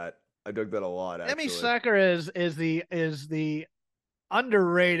dug that. I dug that a lot. Actually, Emi Sakura is the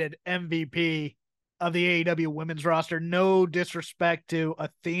underrated MVP of the AEW women's roster. No disrespect to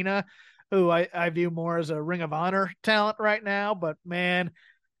Athena, who I view more as a Ring of Honor talent right now, but man,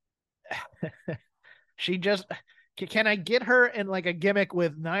 she just, can I get her in like a gimmick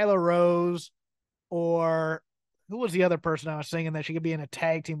with Nyla Rose, or who was the other person I was thinking that she could be in a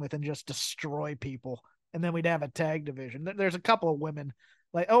tag team with and just destroy people, and then we'd have a tag division. There's a couple of women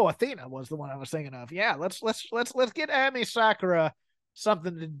like, Athena was the one I was thinking of. Yeah, let's get Ami Sakura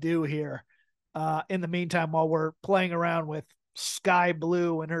something to do here. In the meantime, while we're playing around with Sky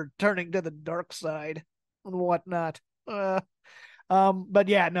Blue and her turning to the dark side and whatnot. But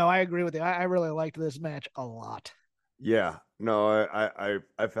yeah, no, I agree with you. I really liked this match a lot. Yeah, no,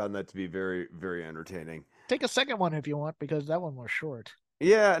 I found that to be very, very entertaining. Take a second one if you want, because that one was short.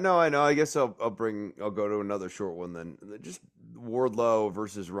 Yeah, no, I know. I guess I'll go to another short one then. Just Wardlow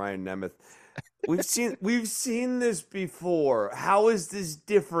versus Ryan Nemeth. We've seen this before. How is this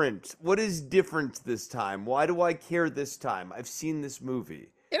different? What is different this time? Why do I care this time? I've seen this movie.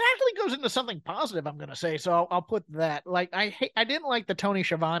 It actually goes into something positive, I'm going to say. So I'll put that. Like, I didn't like the Tony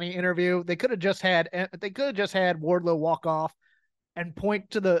Schiavone interview. They could have just had Wardlow walk off and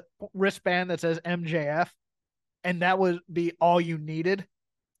point to the wristband that says MJF, and that would be all you needed.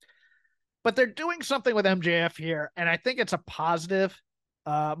 But they're doing something with MJF here, and I think it's a positive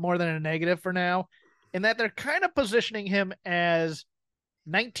more than a negative for now, in that they're kind of positioning him as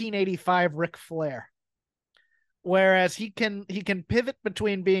 1985 Ric Flair. Whereas he can pivot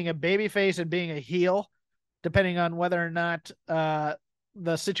between being a babyface and being a heel, depending on whether or not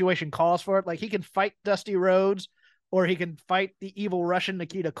the situation calls for it. Like, he can fight Dusty Rhodes, or he can fight the evil Russian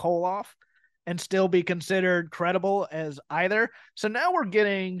Nikita Koloff and still be considered credible as either. So now we're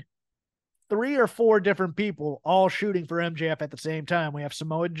getting 3 or 4 different people all shooting for MJF at the same time. We have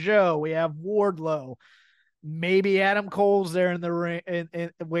Samoa Joe, we have Wardlow, maybe Adam Cole's there in the ring,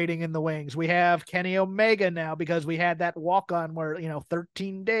 waiting in the wings. We have Kenny Omega now, because we had that walk on where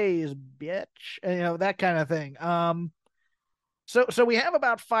 13 days, bitch, that kind of thing. So we have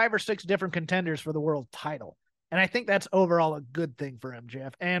about 5 or 6 different contenders for the world title, and I think that's overall a good thing for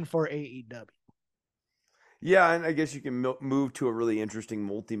MJF and for AEW. Yeah, and I guess you can move to a really interesting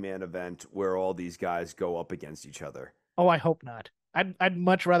multi-man event where all these guys go up against each other. Oh, I hope not. I'd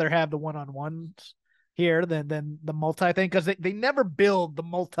much rather have the one-on-ones here than the multi thing, because they never build the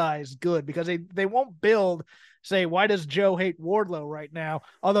multis good, because they won't build, say, why does Joe hate Wardlow right now?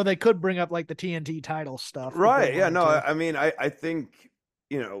 Although they could bring up like the TNT title stuff. Right. Yeah, no, I mean, I think,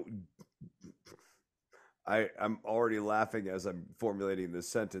 I'm already laughing as I'm formulating this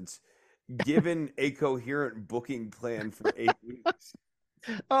sentence. Given a coherent booking plan for 8 weeks.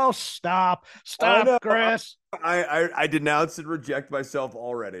 Oh, stop, Chris. I denounce and reject myself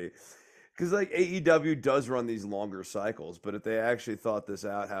already. Because like AEW does run these longer cycles, but if they actually thought this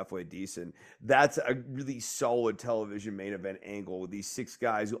out halfway decent, that's a really solid television main event angle with these 6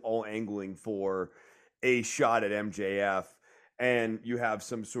 guys all angling for a shot at MJF. And you have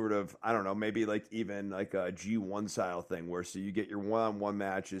some sort of, I don't know, maybe like even like a G1 style thing where so you get your one-on-one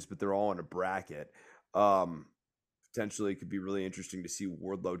matches, but they're all in a bracket. Potentially it could be really interesting to see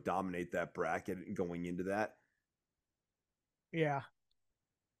Wardlow dominate that bracket going into that. Yeah.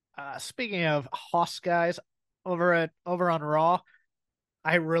 Speaking of Hoss guys, over on Raw,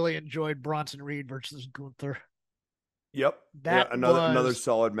 I really enjoyed Bronson Reed versus Gunther. Yep. Another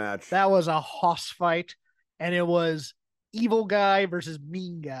solid match. That was a Hoss fight, and it was evil guy versus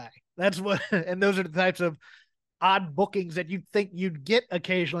mean guy. That's what, and those are the types of odd bookings that you'd think you'd get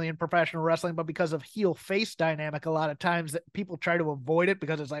occasionally in professional wrestling, but because of heel face dynamic, a lot of times that people try to avoid it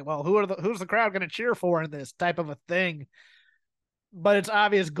because it's like, well, who's the crowd going to cheer for in this type of a thing? But it's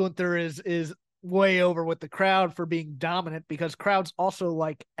obvious Gunther is way over with the crowd for being dominant, because crowds also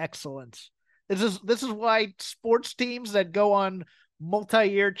like excellence. This is why sports teams that go on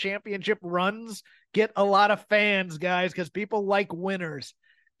multi-year championship runs get a lot of fans, guys, because people like winners.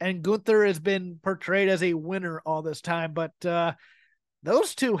 And Gunther has been portrayed as a winner all this time, but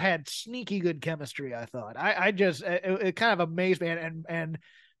those two had sneaky good chemistry, I thought. It kind of amazed me. And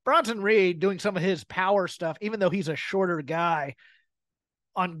Bronson Reed doing some of his power stuff, even though he's a shorter guy,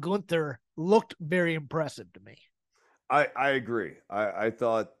 on Gunther looked very impressive to me. I agree. I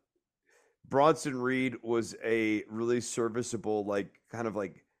thought Bronson Reed was a really serviceable, like kind of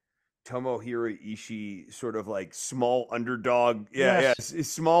like Tomohiro Ishii sort of like small underdog. Yes.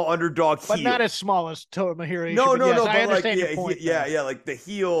 Small underdog heel. But not as small as Tomohiro Ishii. No, I understand your point. Yeah, like the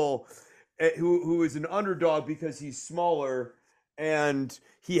heel who is an underdog because he's smaller and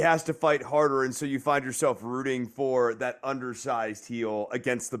he has to fight harder, and so you find yourself rooting for that undersized heel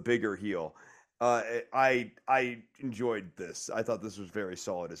against the bigger heel. I enjoyed this. I thought this was very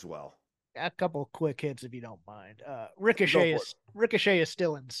solid as well. A couple quick hits, if you don't mind. Ricochet is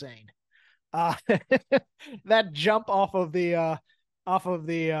still insane. That jump off of the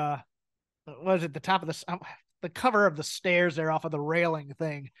was it the top of the cover of the stairs there off of the railing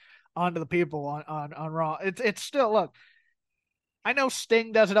thing onto the people on Raw. It's still, look, I know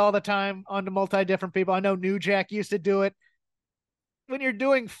Sting does it all the time onto multi different people. I know New Jack used to do it. When you're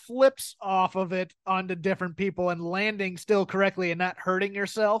doing flips off of it onto different people and landing still correctly and not hurting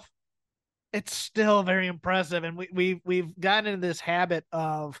yourself, it's still very impressive. And we've gotten into this habit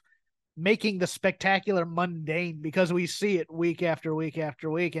of making the spectacular mundane because we see it week after week after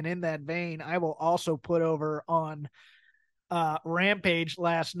week. And in that vein, I will also put over on Rampage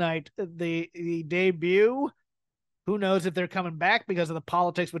last night the debut. Who knows if they're coming back because of the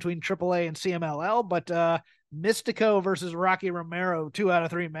politics between AAA and CMLL, but Mystico versus Rocky Romero, 2 out of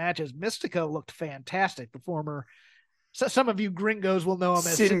 3 matches. Mystico looked fantastic. The former, so some of you gringos will know him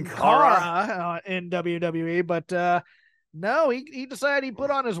as Sin Cara in WWE, but no, he decided he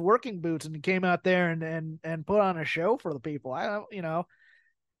put on his working boots and came out there and put on a show for the people. I don't,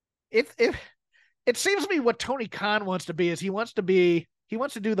 if it seems to me what Tony Khan wants to be is he wants to do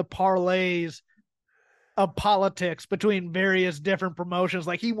the parlays of politics between various different promotions.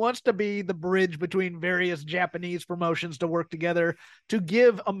 Like, he wants to be the bridge between various Japanese promotions to work together to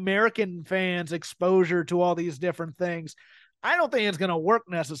give American fans exposure to all these different things. I don't think it's going to work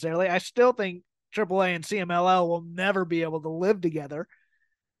necessarily. I still think AAA and CMLL will never be able to live together.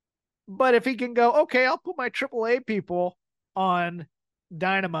 But if he can go, okay, I'll put my AAA people on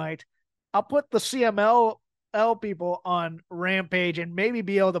Dynamite, I'll put the CMLL people on Rampage, and maybe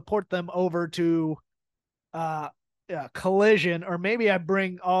be able to port them over to Collision, or maybe I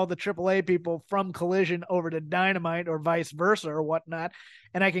bring all the AAA people from Collision over to Dynamite or vice versa or whatnot,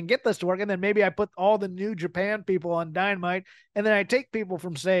 and I can get this to work. And then maybe I put all the New Japan people on Dynamite, and then I take people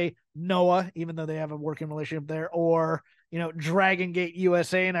from, say, Noah, even though they have a working relationship there, or Dragon Gate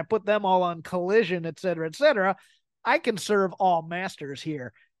USA, and I put them all on Collision, etc., etc. I can serve all masters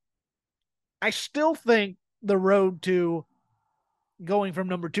here. I still think the road to going from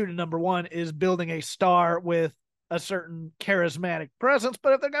number 2 to number 1 is building a star with a certain charismatic presence.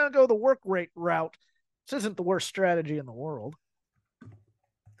 But if they're going to go the work rate route, this isn't the worst strategy in the world.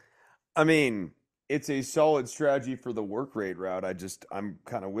 I mean, it's a solid strategy for the work rate route. I'm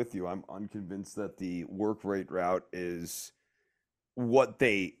kind of with you. I'm unconvinced that the work rate route is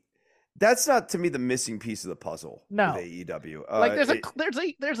that's not, to me, the missing piece of the puzzle. No. With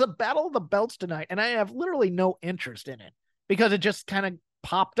AEW. There's a battle of the belts tonight, and I have literally no interest in it, because it just kind of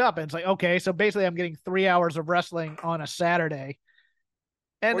popped up, and it's like, okay, so basically I'm getting 3 hours of wrestling on a Saturday.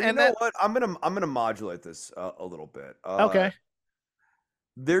 And what? I'm gonna modulate this a little bit. Okay.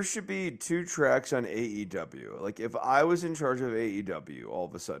 There should be 2 tracks on AEW. Like, if I was in charge of AEW all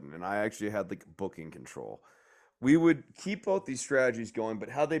of a sudden, and I actually had like booking control, we would keep both these strategies going, but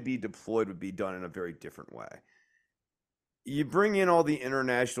how they be deployed would be done in a very different way. You bring in all the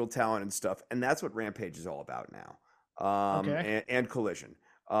international talent and stuff, and that's what Rampage is all about now. And Collision.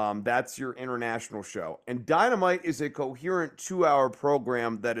 That's your international show. And Dynamite is a coherent 2-hour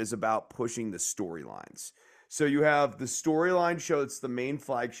program that is about pushing the storylines. So you have the storyline show, that's the main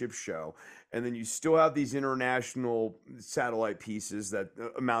flagship show, and then you still have these international satellite pieces that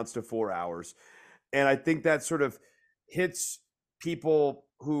amounts to 4 hours. And I think that sort of hits people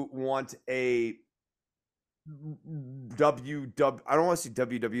who want a I don't want to say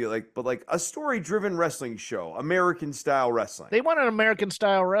WWE, but like a story-driven wrestling show, American style wrestling. They want an American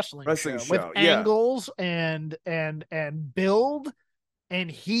style wrestling show with angles and build and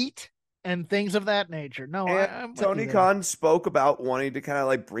heat and things of that nature. No, Tony Khan spoke about wanting to kind of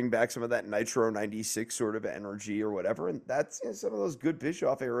like bring back some of that Nitro 96 sort of energy or whatever, and that's some of those good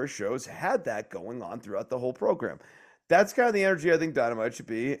Bischoff era shows had that going on throughout the whole program. That's kind of the energy I think Dynamite should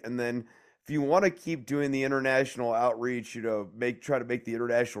be. And then if you want to keep doing the international outreach, try to make the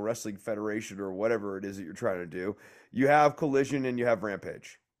International Wrestling Federation or whatever it is that you're trying to do, you have Collision and you have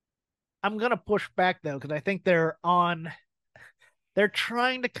Rampage. I'm going to push back, though, because I think they're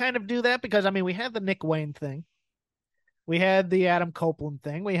trying to kind of do that, because, I mean, we had the Nick Wayne thing. We had the Adam Copeland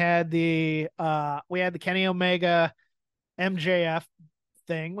thing. We had the Kenny Omega MJF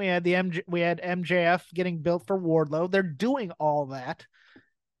thing. We had MJF getting built for Wardlow. They're doing all that.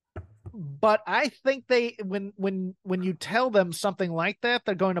 But I think when you tell them something like that,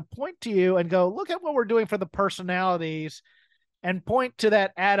 they're going to point to you and go, look at what we're doing for the personalities, and point to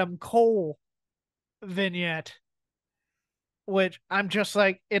that Adam Cole vignette, which I'm just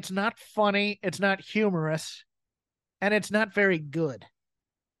like, it's not funny, it's not humorous, and it's not very good.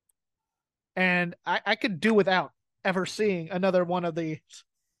 And I could do without ever seeing another one of these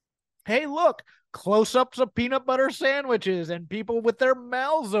hey, look, close-ups of peanut butter sandwiches and people with their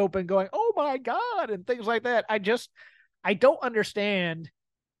mouths open going, oh my God, and things like that. I don't understand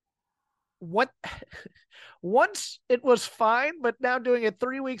what once it was fine, but now doing it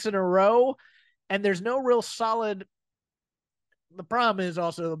 3 weeks in a row and there's no real solid. The problem is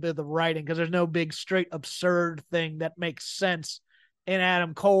also a bit of the writing because there's no big straight absurd thing that makes sense in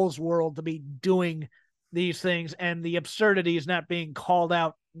Adam Cole's world to be doing these things, and the absurdity is not being called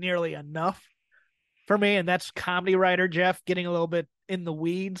out nearly enough for me. And that's comedy writer Jeff getting a little bit in the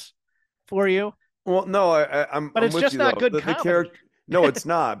weeds for you. Well, no, but it's with just you, not though. good comedy. The character, no, it's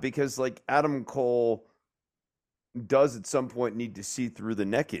not, because like Adam Cole does at some point need to see through the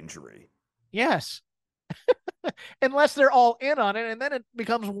neck injury. Yes. Unless they're all in on it, and then it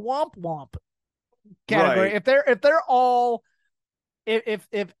becomes womp womp category. Right. If they're all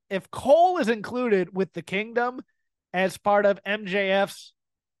if Cole is included with the Kingdom as part of MJF's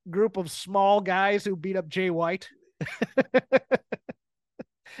group of small guys who beat up Jay White,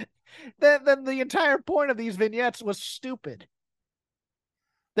 then the entire point of these vignettes was stupid.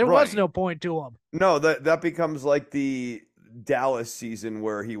 There was no point to them. No, that becomes like the Dallas season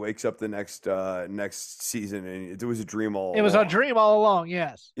where he wakes up the next season and it was a dream all along. It was a dream all along.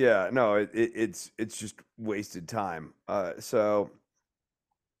 Yes. Yeah. No, it's just wasted time. So.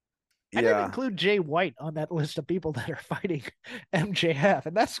 Yeah. I didn't include Jay White on that list of people that are fighting MJF,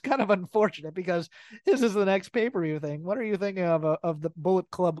 and that's kind of unfortunate because this is the next pay-per-view thing. What are you thinking of the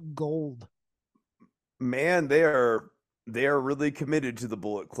Bullet Club Gold? Man, they are really committed to the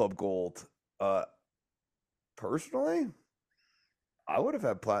Bullet Club Gold. Personally, I would have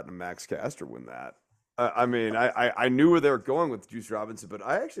had Platinum Max Caster win that. I mean, I knew where they were going with Juice Robinson, but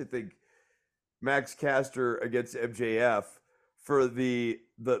I actually think Max Caster against MJF for the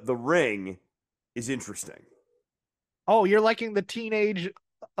ring is interesting. Oh, you're liking the teenage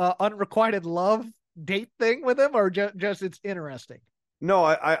unrequited love date thing with him, or just it's interesting? No,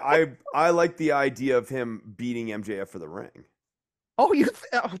 I like the idea of him beating MJF for the ring. Oh,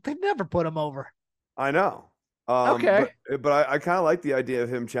 they never put him over. I know. Okay, but I kind of like the idea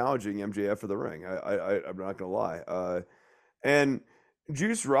of him challenging MJF for the ring. I'm not gonna lie. And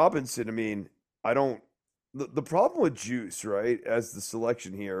Juice Robinson, I mean, I don't. The problem with Juice, right, as the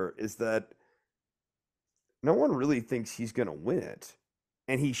selection here, is that no one really thinks he's gonna win it,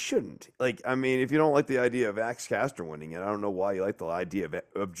 and he shouldn't. Like, I mean, if you don't like the idea of Max Caster winning it, I don't know why you like the idea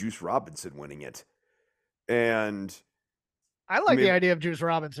of Juice Robinson winning it. And I like the idea of Juice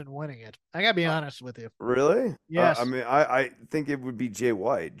Robinson winning it. I gotta be honest with you. Really? Yes. I mean, I think it would be Jay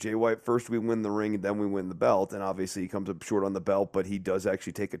White. Jay White, first we win the ring, and then we win the belt. And obviously he comes up short on the belt, but he does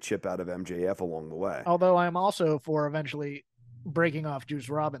actually take a chip out of MJF along the way. Although I'm also for eventually breaking off Juice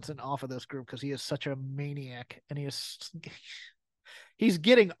Robinson off of this group because he is such a maniac, and he's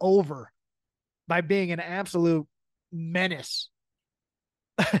getting over by being an absolute menace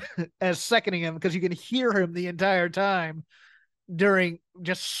as seconding him, because you can hear him the entire time during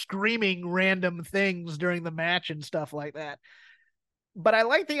just screaming random things during the match and stuff like that. But I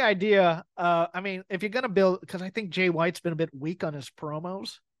like the idea. I mean, if you're going to build, because I think Jay White's been a bit weak on his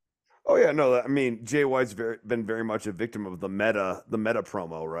promos. Oh yeah, no, I mean, Jay White's been very much a victim of the meta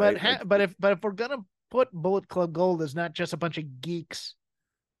promo, right? But if we're going to put Bullet Club Gold as not just a bunch of geeks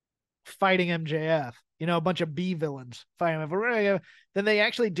fighting MJF, a bunch of B villains fighting him, then they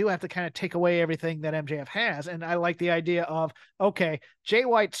actually do have to kind of take away everything that MJF has. And I like the idea of, okay, Jay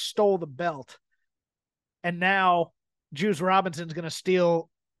White stole the belt, and now Juice Robinson's going to steal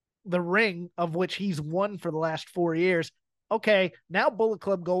the ring of which he's won for the last 4 years. Okay, now Bullet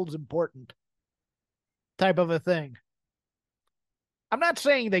Club Gold's important, type of a thing. I'm not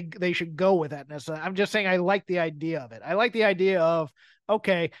saying they should go with that necessarily. I'm just saying I like the idea of it. I like the idea of,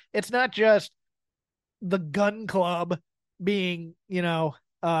 okay, it's not just the Gun Club being, being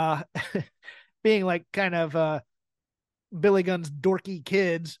like kind of Billy Gunn's dorky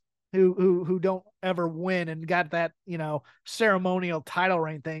kids who don't ever win and got that, ceremonial title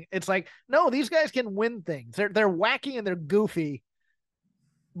reign thing. It's like, no, these guys can win things. They're wacky and they're goofy,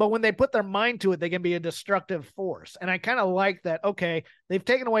 but when they put their mind to it, they can be a destructive force. And I kind of like that. Okay, they've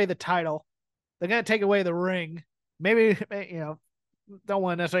taken away the title. They're going to take away the ring. Maybe, don't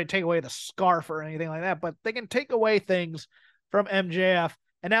want to necessarily take away the scarf or anything like that, but they can take away things from MJF.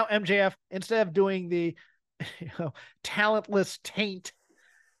 And now MJF, instead of doing the talentless taint,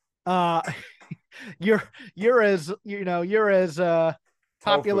 you're as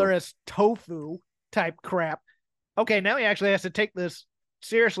popular as tofu type crap. Okay, now he actually has to take this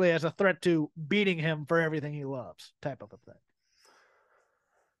seriously as a threat to beating him for everything he loves, type of a thing.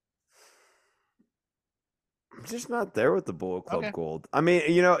 I'm just not there with the Bullet Club Gold. I mean,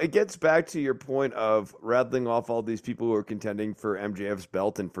 it gets back to your point of rattling off all these people who are contending for MJF's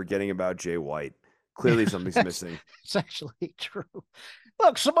belt and forgetting about Jay White. Clearly something's missing. It's actually true.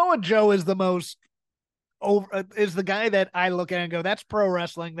 Look, Samoa Joe is the most is the guy that I look at and go, that's pro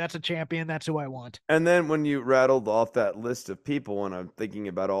wrestling. That's a champion. That's who I want. And then when you rattled off that list of people, and I'm thinking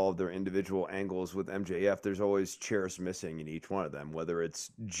about all of their individual angles with MJF, there's always chairs missing in each one of them, whether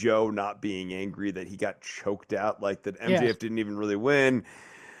it's Joe not being angry that he got choked out, like that MJF didn't even really win.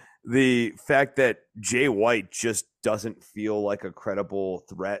 The fact that Jay White just doesn't feel like a credible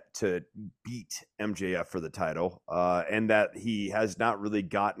threat to beat MJF for the title, and that he has not really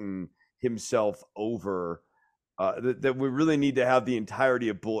gotten himself over, that we really need to have the entirety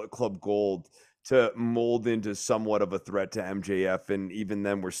of Bullet Club Gold to mold into somewhat of a threat to MJF, and even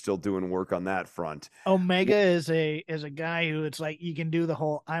then we're still doing work on that front. Omega is a guy who it's like you can do the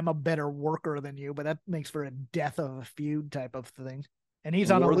whole I'm a better worker than you, but that makes for a death of a feud type of thing. And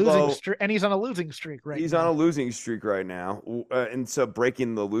he's on a losing streak. And he's on a losing streak right now. He's on a losing streak right now, and so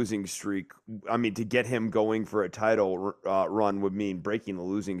breaking the losing streak. I mean, to get him going for a title run would mean breaking the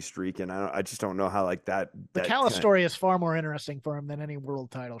losing streak, and I just don't know how like that. The Callis story is far more interesting for him than any world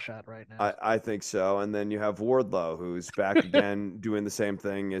title shot right now. I think so. And then you have Wardlow, who's back again doing the same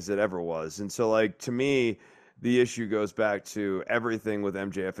thing as it ever was, and so like to me, the issue goes back to everything with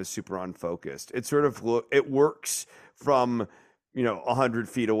MJF is super unfocused. It sort of it works from 100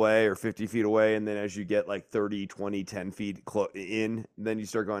 feet away or 50 feet away. And then as you get like 30, 20, 10 feet in, then you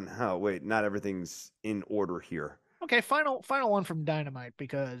start going, oh, wait, not everything's in order here. Okay, final one from Dynamite,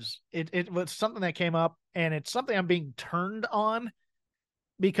 because it was something that came up, and it's something I'm being turned on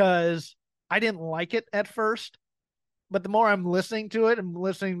because I didn't like it at first. But the more I'm listening to it and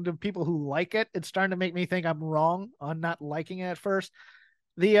listening to people who like it, it's starting to make me think I'm wrong on not liking it at first.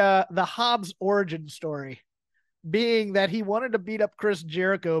 The Hobbs origin story being that he wanted to beat up Chris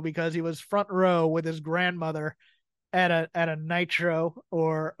Jericho because he was front row with his grandmother at a Nitro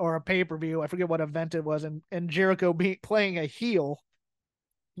or a pay-per-view. I forget what event it was. And Jericho playing a heel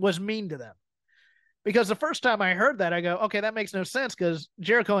was mean to them. Because the first time I heard that, I go, okay, that makes no sense, because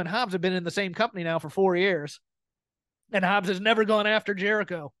Jericho and Hobbs have been in the same company now for 4 years. And Hobbs has never gone after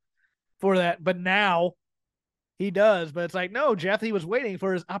Jericho for that. But now he does. But it's like, no, Jeff, he was waiting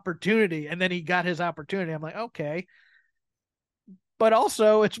for his opportunity, and then he got his opportunity. I'm like, okay. But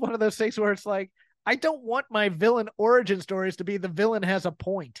also, it's one of those things where it's like, I don't want my villain origin stories to be the villain has a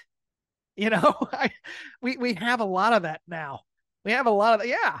point. We have a lot of that now. We have a lot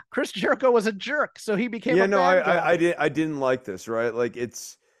of Chris Jericho was a jerk, so he became a bad guy. I didn't like this, right? Like,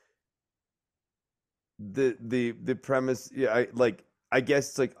 it's the premise. Yeah, I guess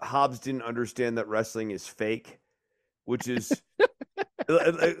it's like Hobbs didn't understand that wrestling is fake, which is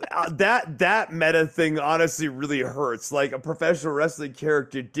that meta thing honestly really hurts. Like, a professional wrestling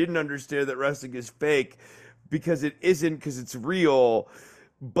character didn't understand that wrestling is fake because it isn't, because it's real.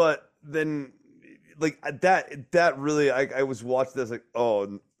 But then like that really, I was watching this like,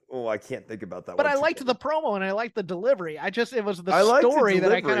 oh, I can't think about that. But I liked the promo and I liked the delivery. It was the story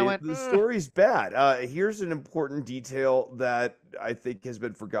that I kind of went, the story's bad. Here's an important detail that I think has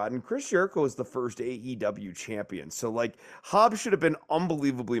been forgotten. Chris Jericho is the first AEW champion. So like, Hobbs should have been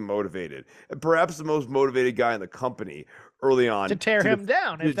unbelievably motivated, and perhaps the most motivated guy in the company early on to tear him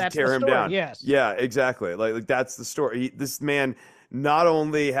down. If that's the story, yes. Yeah, exactly. Like that's the story. This man not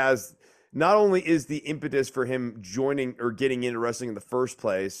only is the impetus for him joining or getting into wrestling in the first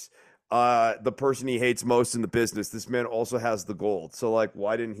place, the person he hates most in the business, this man also has the gold. So like,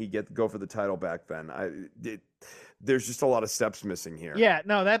 why didn't he go for the title back then? There's just a lot of steps missing here. Yeah,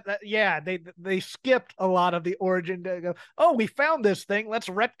 no, they skipped a lot of the origin to go, oh, we found this thing, let's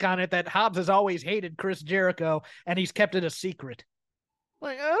retcon it that Hobbs has always hated Chris Jericho and he's kept it a secret.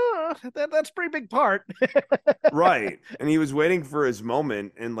 Like, oh, that's a pretty big part. Right. And he was waiting for his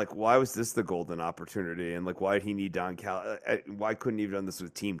moment. And like, why was this the golden opportunity? And like, why did he need Don Cal? Why couldn't he have done this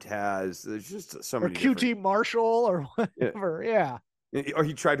with Team Taz? There's just so many. Or QT Marshall or whatever. Yeah. Or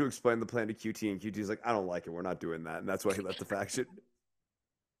he tried to explain the plan to QT, and QT's like, I don't like it. We're not doing that. And that's why he left the faction.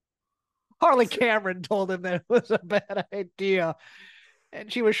 Harley Cameron told him that it was a bad idea.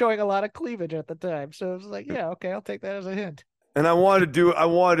 And she was showing a lot of cleavage at the time. So it was like, yeah, okay, I'll take that as a hint. And I wanted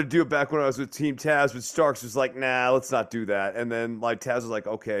to do it back when I was with Team Taz, but Starks was like, nah, let's not do that. And then like Taz was like,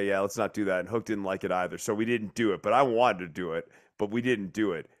 okay, yeah, let's not do that. And Hook didn't like it either. So we didn't do it, but I wanted to do it, but we didn't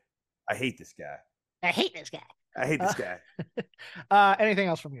do it. I hate this guy. Anything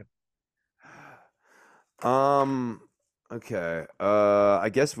else from you? Okay. I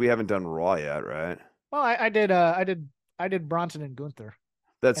guess we haven't done Raw yet, right? Well, I did Bronson and Gunther.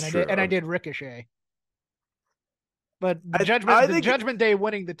 That's true. I did Ricochet. But the Judgment Day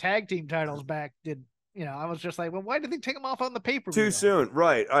winning the tag team titles back did, I was just like, well, why did they take them off on the pay-per-view? Too soon,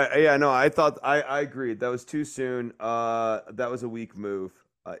 right? I agreed. That was too soon. That was a weak move,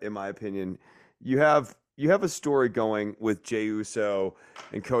 in my opinion. You have a story going with Jey Uso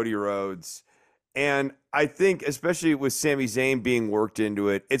and Cody Rhodes, and I think especially with Sami Zayn being worked into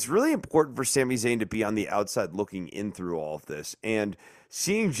it, it's really important for Sami Zayn to be on the outside looking in through all of this. And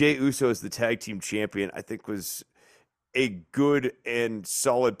seeing Jey Uso as the tag team champion, I think was a good and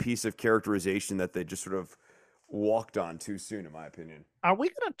solid piece of characterization that they just sort of walked on too soon, in my opinion. Are we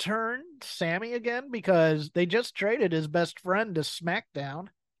going to turn Sammy again? Because they just traded his best friend to SmackDown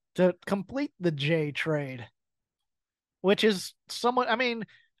to complete the Jey trade, which is somewhat,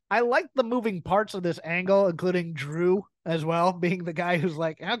 I like the moving parts of this angle, including Drew as well, being the guy who's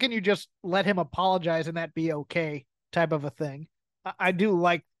like, how can you just let him apologize and that be okay type of a thing. I do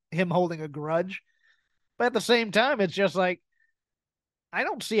like him holding a grudge, but at the same time, it's just like, I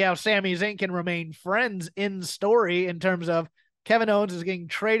don't see how Sami Zayn can remain friends in story in terms of Kevin Owens is getting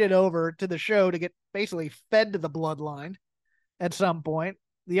traded over to the show to get basically fed to the bloodline at some point.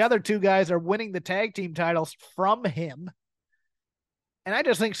 The other two guys are winning the tag team titles from him. And I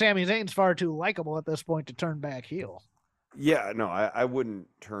just think Sami Zayn's far too likable at this point to turn back heel. Yeah, no, I wouldn't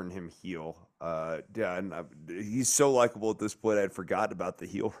turn him heel. He's so likable at this point. I'd forgotten about the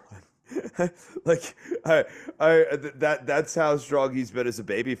heel run. That's how strong he's been as a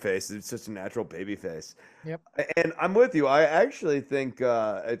babyface. It's just a natural babyface. Yep. And I'm with you. I actually think,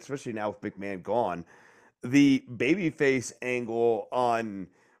 especially now with McMahon gone, the babyface angle on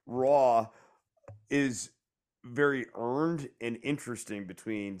Raw is very earned and interesting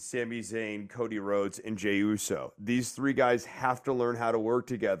between Sami Zayn, Cody Rhodes, and Jey Uso. These three guys have to learn how to work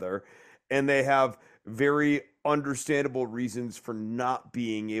together, and they have very understandable reasons for not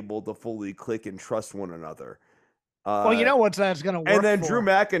being able to fully click and trust one another. Well, you know what that's going to work. And then Drew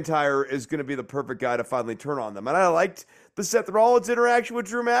McIntyre is going to be the perfect guy to finally turn on them. And I liked the Seth Rollins interaction with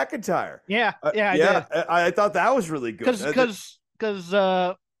Drew McIntyre. Yeah, I did. I thought that was really good. Because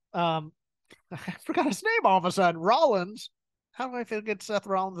I forgot his name all of a sudden. Rollins. How do I forget Seth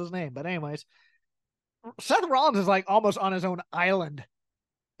Rollins' name? But anyways, Seth Rollins is like almost on his own island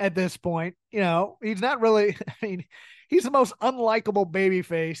at this point. He's not really, he's the most unlikable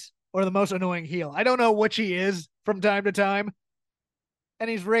babyface or the most annoying heel. I don't know which he is from time to time. And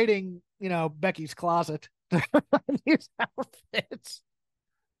he's raiding, Becky's closet. These outfits.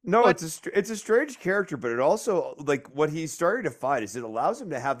 No, it's a strange character, but it also, like, what he's starting to find is it allows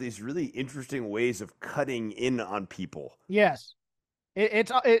him to have these really interesting ways of cutting in on people. Yes.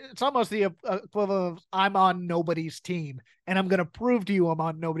 It's almost the equivalent of I'm on nobody's team, and I'm going to prove to you I'm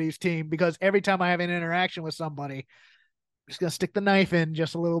on nobody's team because every time I have an interaction with somebody, I'm just going to stick the knife in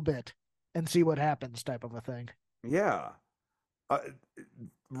just a little bit and see what happens type of a thing. Yeah.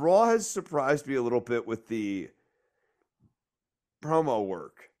 Raw has surprised me a little bit with the promo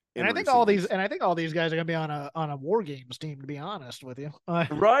work. And I think all these guys are going to be on a War Games team, to be honest with you.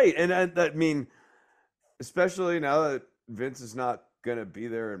 Right. And I mean, especially now that Vince is not going to be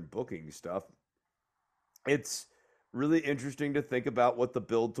there and booking stuff, it's really interesting to think about what the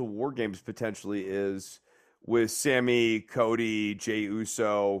build to War Games potentially is with Sammy, Cody, Jey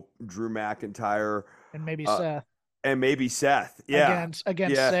Uso, Drew McIntyre. And maybe Seth. Yeah.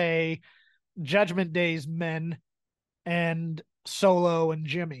 Against say, Judgment Day's men and Solo and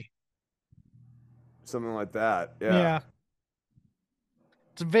Jimmy. Something like that. Yeah.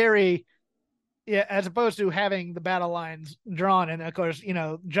 It's very, as opposed to having the battle lines drawn. And of course,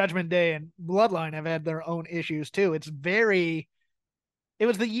 Judgment Day and Bloodline have had their own issues too. It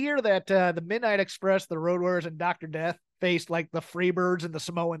was the year that the Midnight Express, the Road Warriors, and Dr. Death faced like the Freebirds and the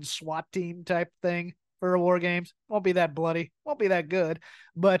Samoan SWAT team type thing for War Games. Won't be that bloody, won't be that good,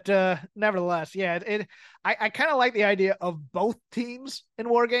 but nevertheless, I kind of like the idea of both teams in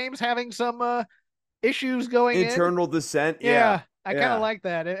War Games having some issues going internal dissent. I kind of like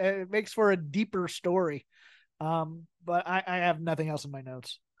that. It makes for a deeper story. But I have nothing else in my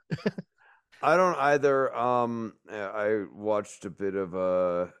notes. I don't either. I watched a bit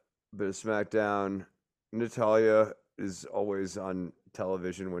of SmackDown. Natalya is always on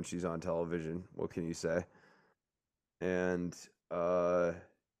television when she's on television. What can you say? And but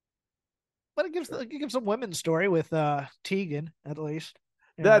it gives a women's story with Tegan at least.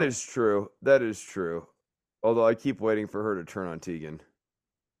 That is true. Although I keep waiting for her to turn on Tegan.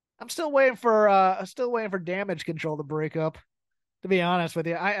 I'm still waiting for Damage Control to break up. To be honest with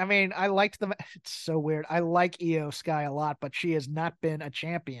you, I mean, I liked them. It's so weird. I like Io Sky a lot, but she has not been a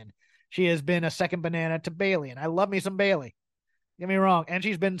champion. She has been a second banana to Bayley, and I love me some Bayley. Get me wrong, and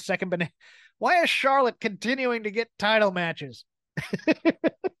she's been second banana. Why is Charlotte continuing to get title matches?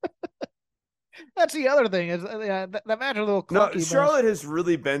 That's the other thing is that match was a little clunky. No, Charlotte has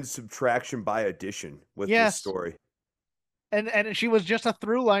really been subtraction by addition with this story. And she was just a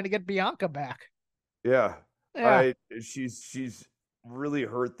through line to get Bianca back. Yeah. She's really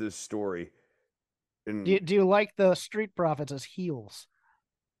hurt this story. And do you like the Street Profits as heels?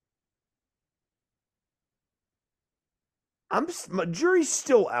 My jury's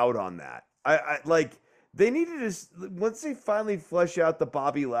still out on that. I like they needed to, once they finally flesh out the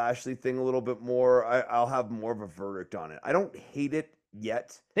Bobby Lashley thing a little bit more, I'll have more of a verdict on it. I don't hate it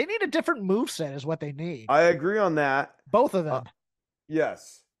yet. They need a different moveset is what they need. I agree on that. Both of them.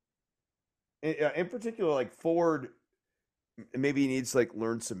 Yes. In particular, like Ford, maybe he needs to like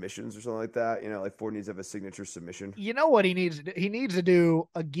learn submissions or something like that. Like Ford needs to have a signature submission. You know what he needs to do? He needs to do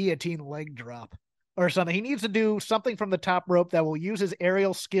a guillotine leg drop or something. He needs to do something from the top rope that will use his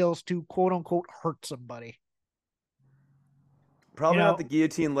aerial skills to quote unquote hurt somebody. Probably not the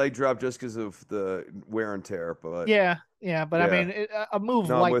guillotine leg drop just because of the wear and tear, but yeah. But I mean, a move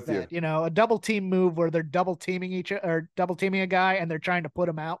like that, a double team move where they're double teaming double teaming a guy and they're trying to put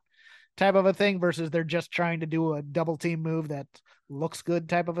him out type of a thing versus they're just trying to do a double team move that looks good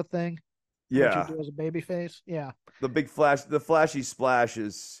type of a thing. Yeah. What you do as a baby face. Yeah. The flashy splash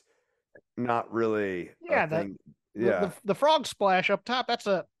is not really a thing. The frog splash up top, that's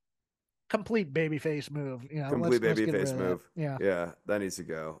a complete babyface move. Complete babyface move. Yeah. Yeah, that needs to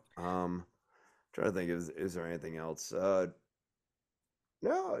go. Trying to think, is there anything else? No,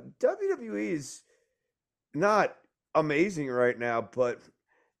 WWE's not amazing right now, but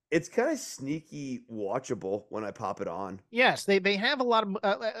it's kind of sneaky watchable when I pop it on. Yes, they have a lot of.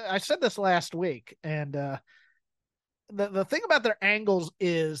 I said this last week, and the thing about their angles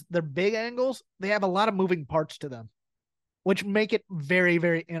is they're big angles. They have a lot of moving parts to them, which make it very,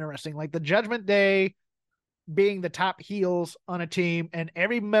 very interesting. Like the Judgment Day being the top heels on a team, and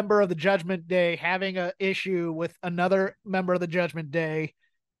every member of the Judgment Day having an issue with another member of the Judgment Day,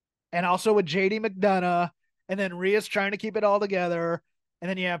 and also with JD McDonough, and then Rhea's trying to keep it all together. And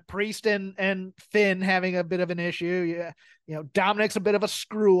then you have Priest and Finn having a bit of an issue. Dominic's a bit of a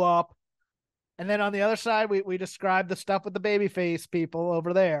screw up. And then on the other side, we describe the stuff with the babyface people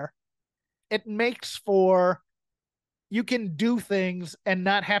over there. It makes for, you can do things and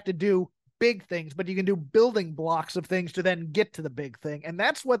not have to do big things, but you can do building blocks of things to then get to the big thing. And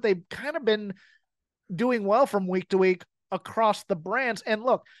that's what they've kind of been doing well from week to week across the brands. And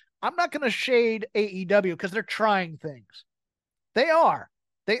look, I'm not going to shade AEW because they're trying things. They are.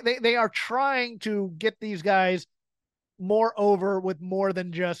 They are trying to get these guys more over with more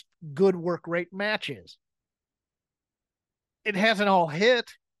than just good work rate matches. It hasn't all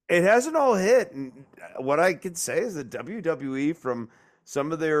hit. And what I can say is that WWE, from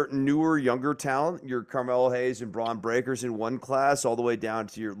some of their newer, younger talent, your Carmelo Hayes and Braun Breakers in one class, all the way down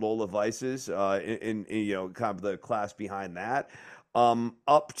to your Lola Vices in kind of the class behind that,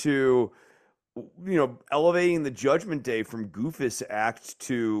 up to elevating the Judgment Day from Goofus act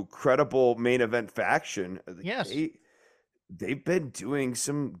to credible main event faction. Yes. They've been doing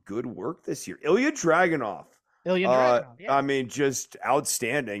some good work this year. Ilya Dragunov. Yeah. I mean, just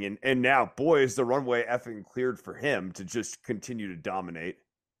outstanding. And now, boy, is the runway effing cleared for him to just continue to dominate.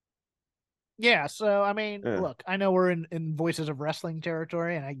 Yeah. So, I mean, look, I know we're in Voices of Wrestling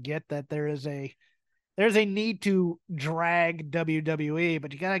territory, and I get that there's a need to drag WWE,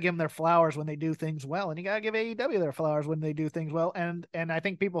 but you got to give them their flowers when they do things well. And you got to give AEW their flowers when they do things well. And I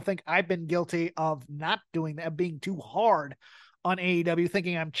think people think I've been guilty of not doing that, being too hard on AEW,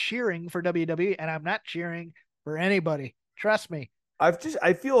 thinking I'm cheering for WWE, and I'm not cheering for anybody. Trust me.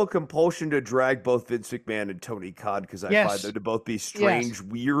 I feel a compulsion to drag both Vince McMahon and Tony Khan because I find them to both be strange,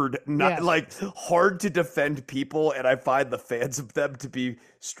 weird, not like hard to defend people, and I find the fans of them to be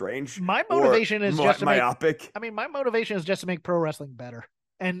strange. My motivation is just myopic. My motivation is just to make pro wrestling better,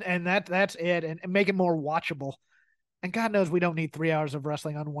 and that's it, and make it more watchable. And God knows we don't need 3 hours of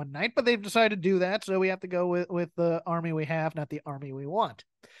wrestling on one night, but they've decided to do that, so we have to go with the army we have, not the army we want.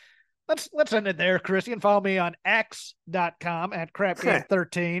 Let's end it there, Chris. You can follow me on x.com at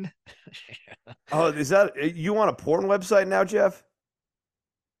crapgame13. Oh, is that you on a porn website now, Jeff?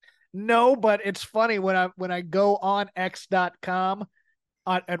 No, but it's funny when I go on x.com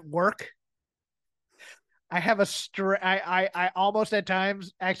at work, I have I almost at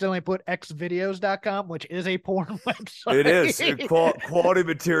times accidentally put xvideos.com, which is a porn website. It is quality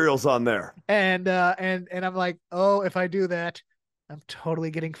materials on there. And I'm like, oh, if I do that, I'm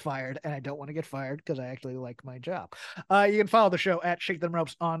totally getting fired, and I don't want to get fired because I actually like my job. You can follow the show at Shake Them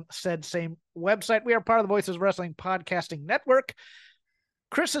Ropes on said same website. We are part of the Voices Wrestling Podcasting Network.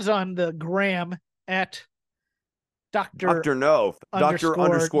 Chris is on the gram at Dr. Nove. Dr.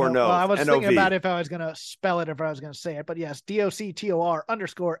 underscore Nove. Well, I was N-O-V. thinking about if I was going to spell it, if I was going to say it, but yes, DOCTOR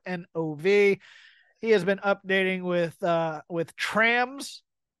underscore NOV. He has been updating with trams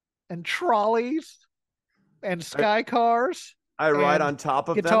and trolleys and sky cars. I ride on top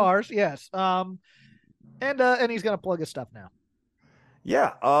of guitars, them. Yes. And he's going to plug his stuff now.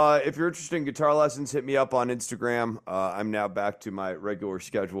 Yeah. If you're interested in guitar lessons, hit me up on Instagram. I'm now back to my regular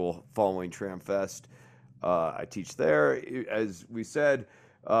schedule following Tramfest. I teach there. As we said,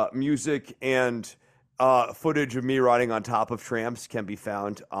 music and footage of me riding on top of trams can be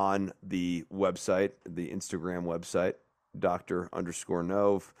found on the website, the Instagram website, Dr. underscore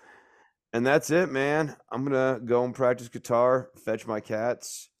Nove. And that's it, man. I'm going to go and practice guitar, fetch my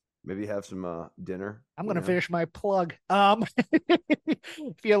cats, maybe have some dinner. I'm going to finish my plug.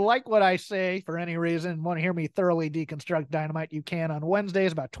 If you like what I say for any reason, want to hear me thoroughly deconstruct Dynamite, you can on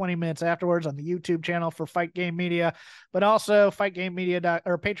Wednesdays, about 20 minutes afterwards on the YouTube channel for Fight Game Media, but also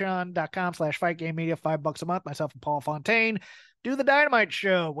patreon.com/fightgamemedia, $5 a month. Myself and Paul Fontaine do the Dynamite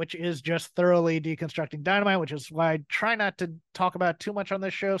show, which is just thoroughly deconstructing Dynamite, which is why I try not to talk about too much on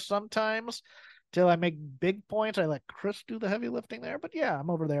this show sometimes till I make big points. I let Chris do the heavy lifting there, but yeah, I'm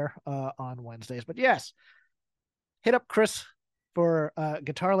over there on Wednesdays. But yes, hit up Chris for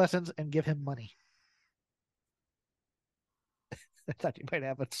guitar lessons and give him money. I thought you might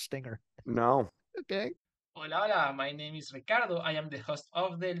have a stinger. No. Okay. Hola, hola, my name is Ricardo. I am the host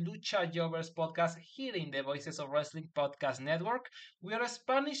of the Lucha Jovers podcast here in the Voices of Wrestling Podcast Network. We are a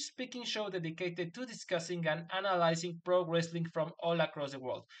Spanish-speaking show dedicated to discussing and analyzing pro wrestling from all across the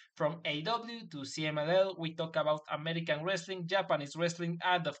world. From AEW to CMLL, we talk about American wrestling, Japanese wrestling,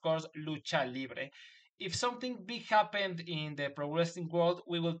 and of course, Lucha Libre. If something big happened in the pro wrestling world,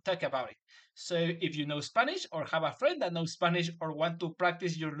 we will talk about it. So if you know Spanish or have a friend that knows Spanish or want to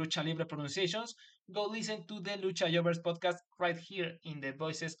practice your Lucha Libre pronunciations, go listen to the Lucha Jovers podcast right here in the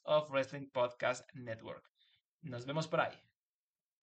Voices of Wrestling Podcast Network. Nos vemos por ahí.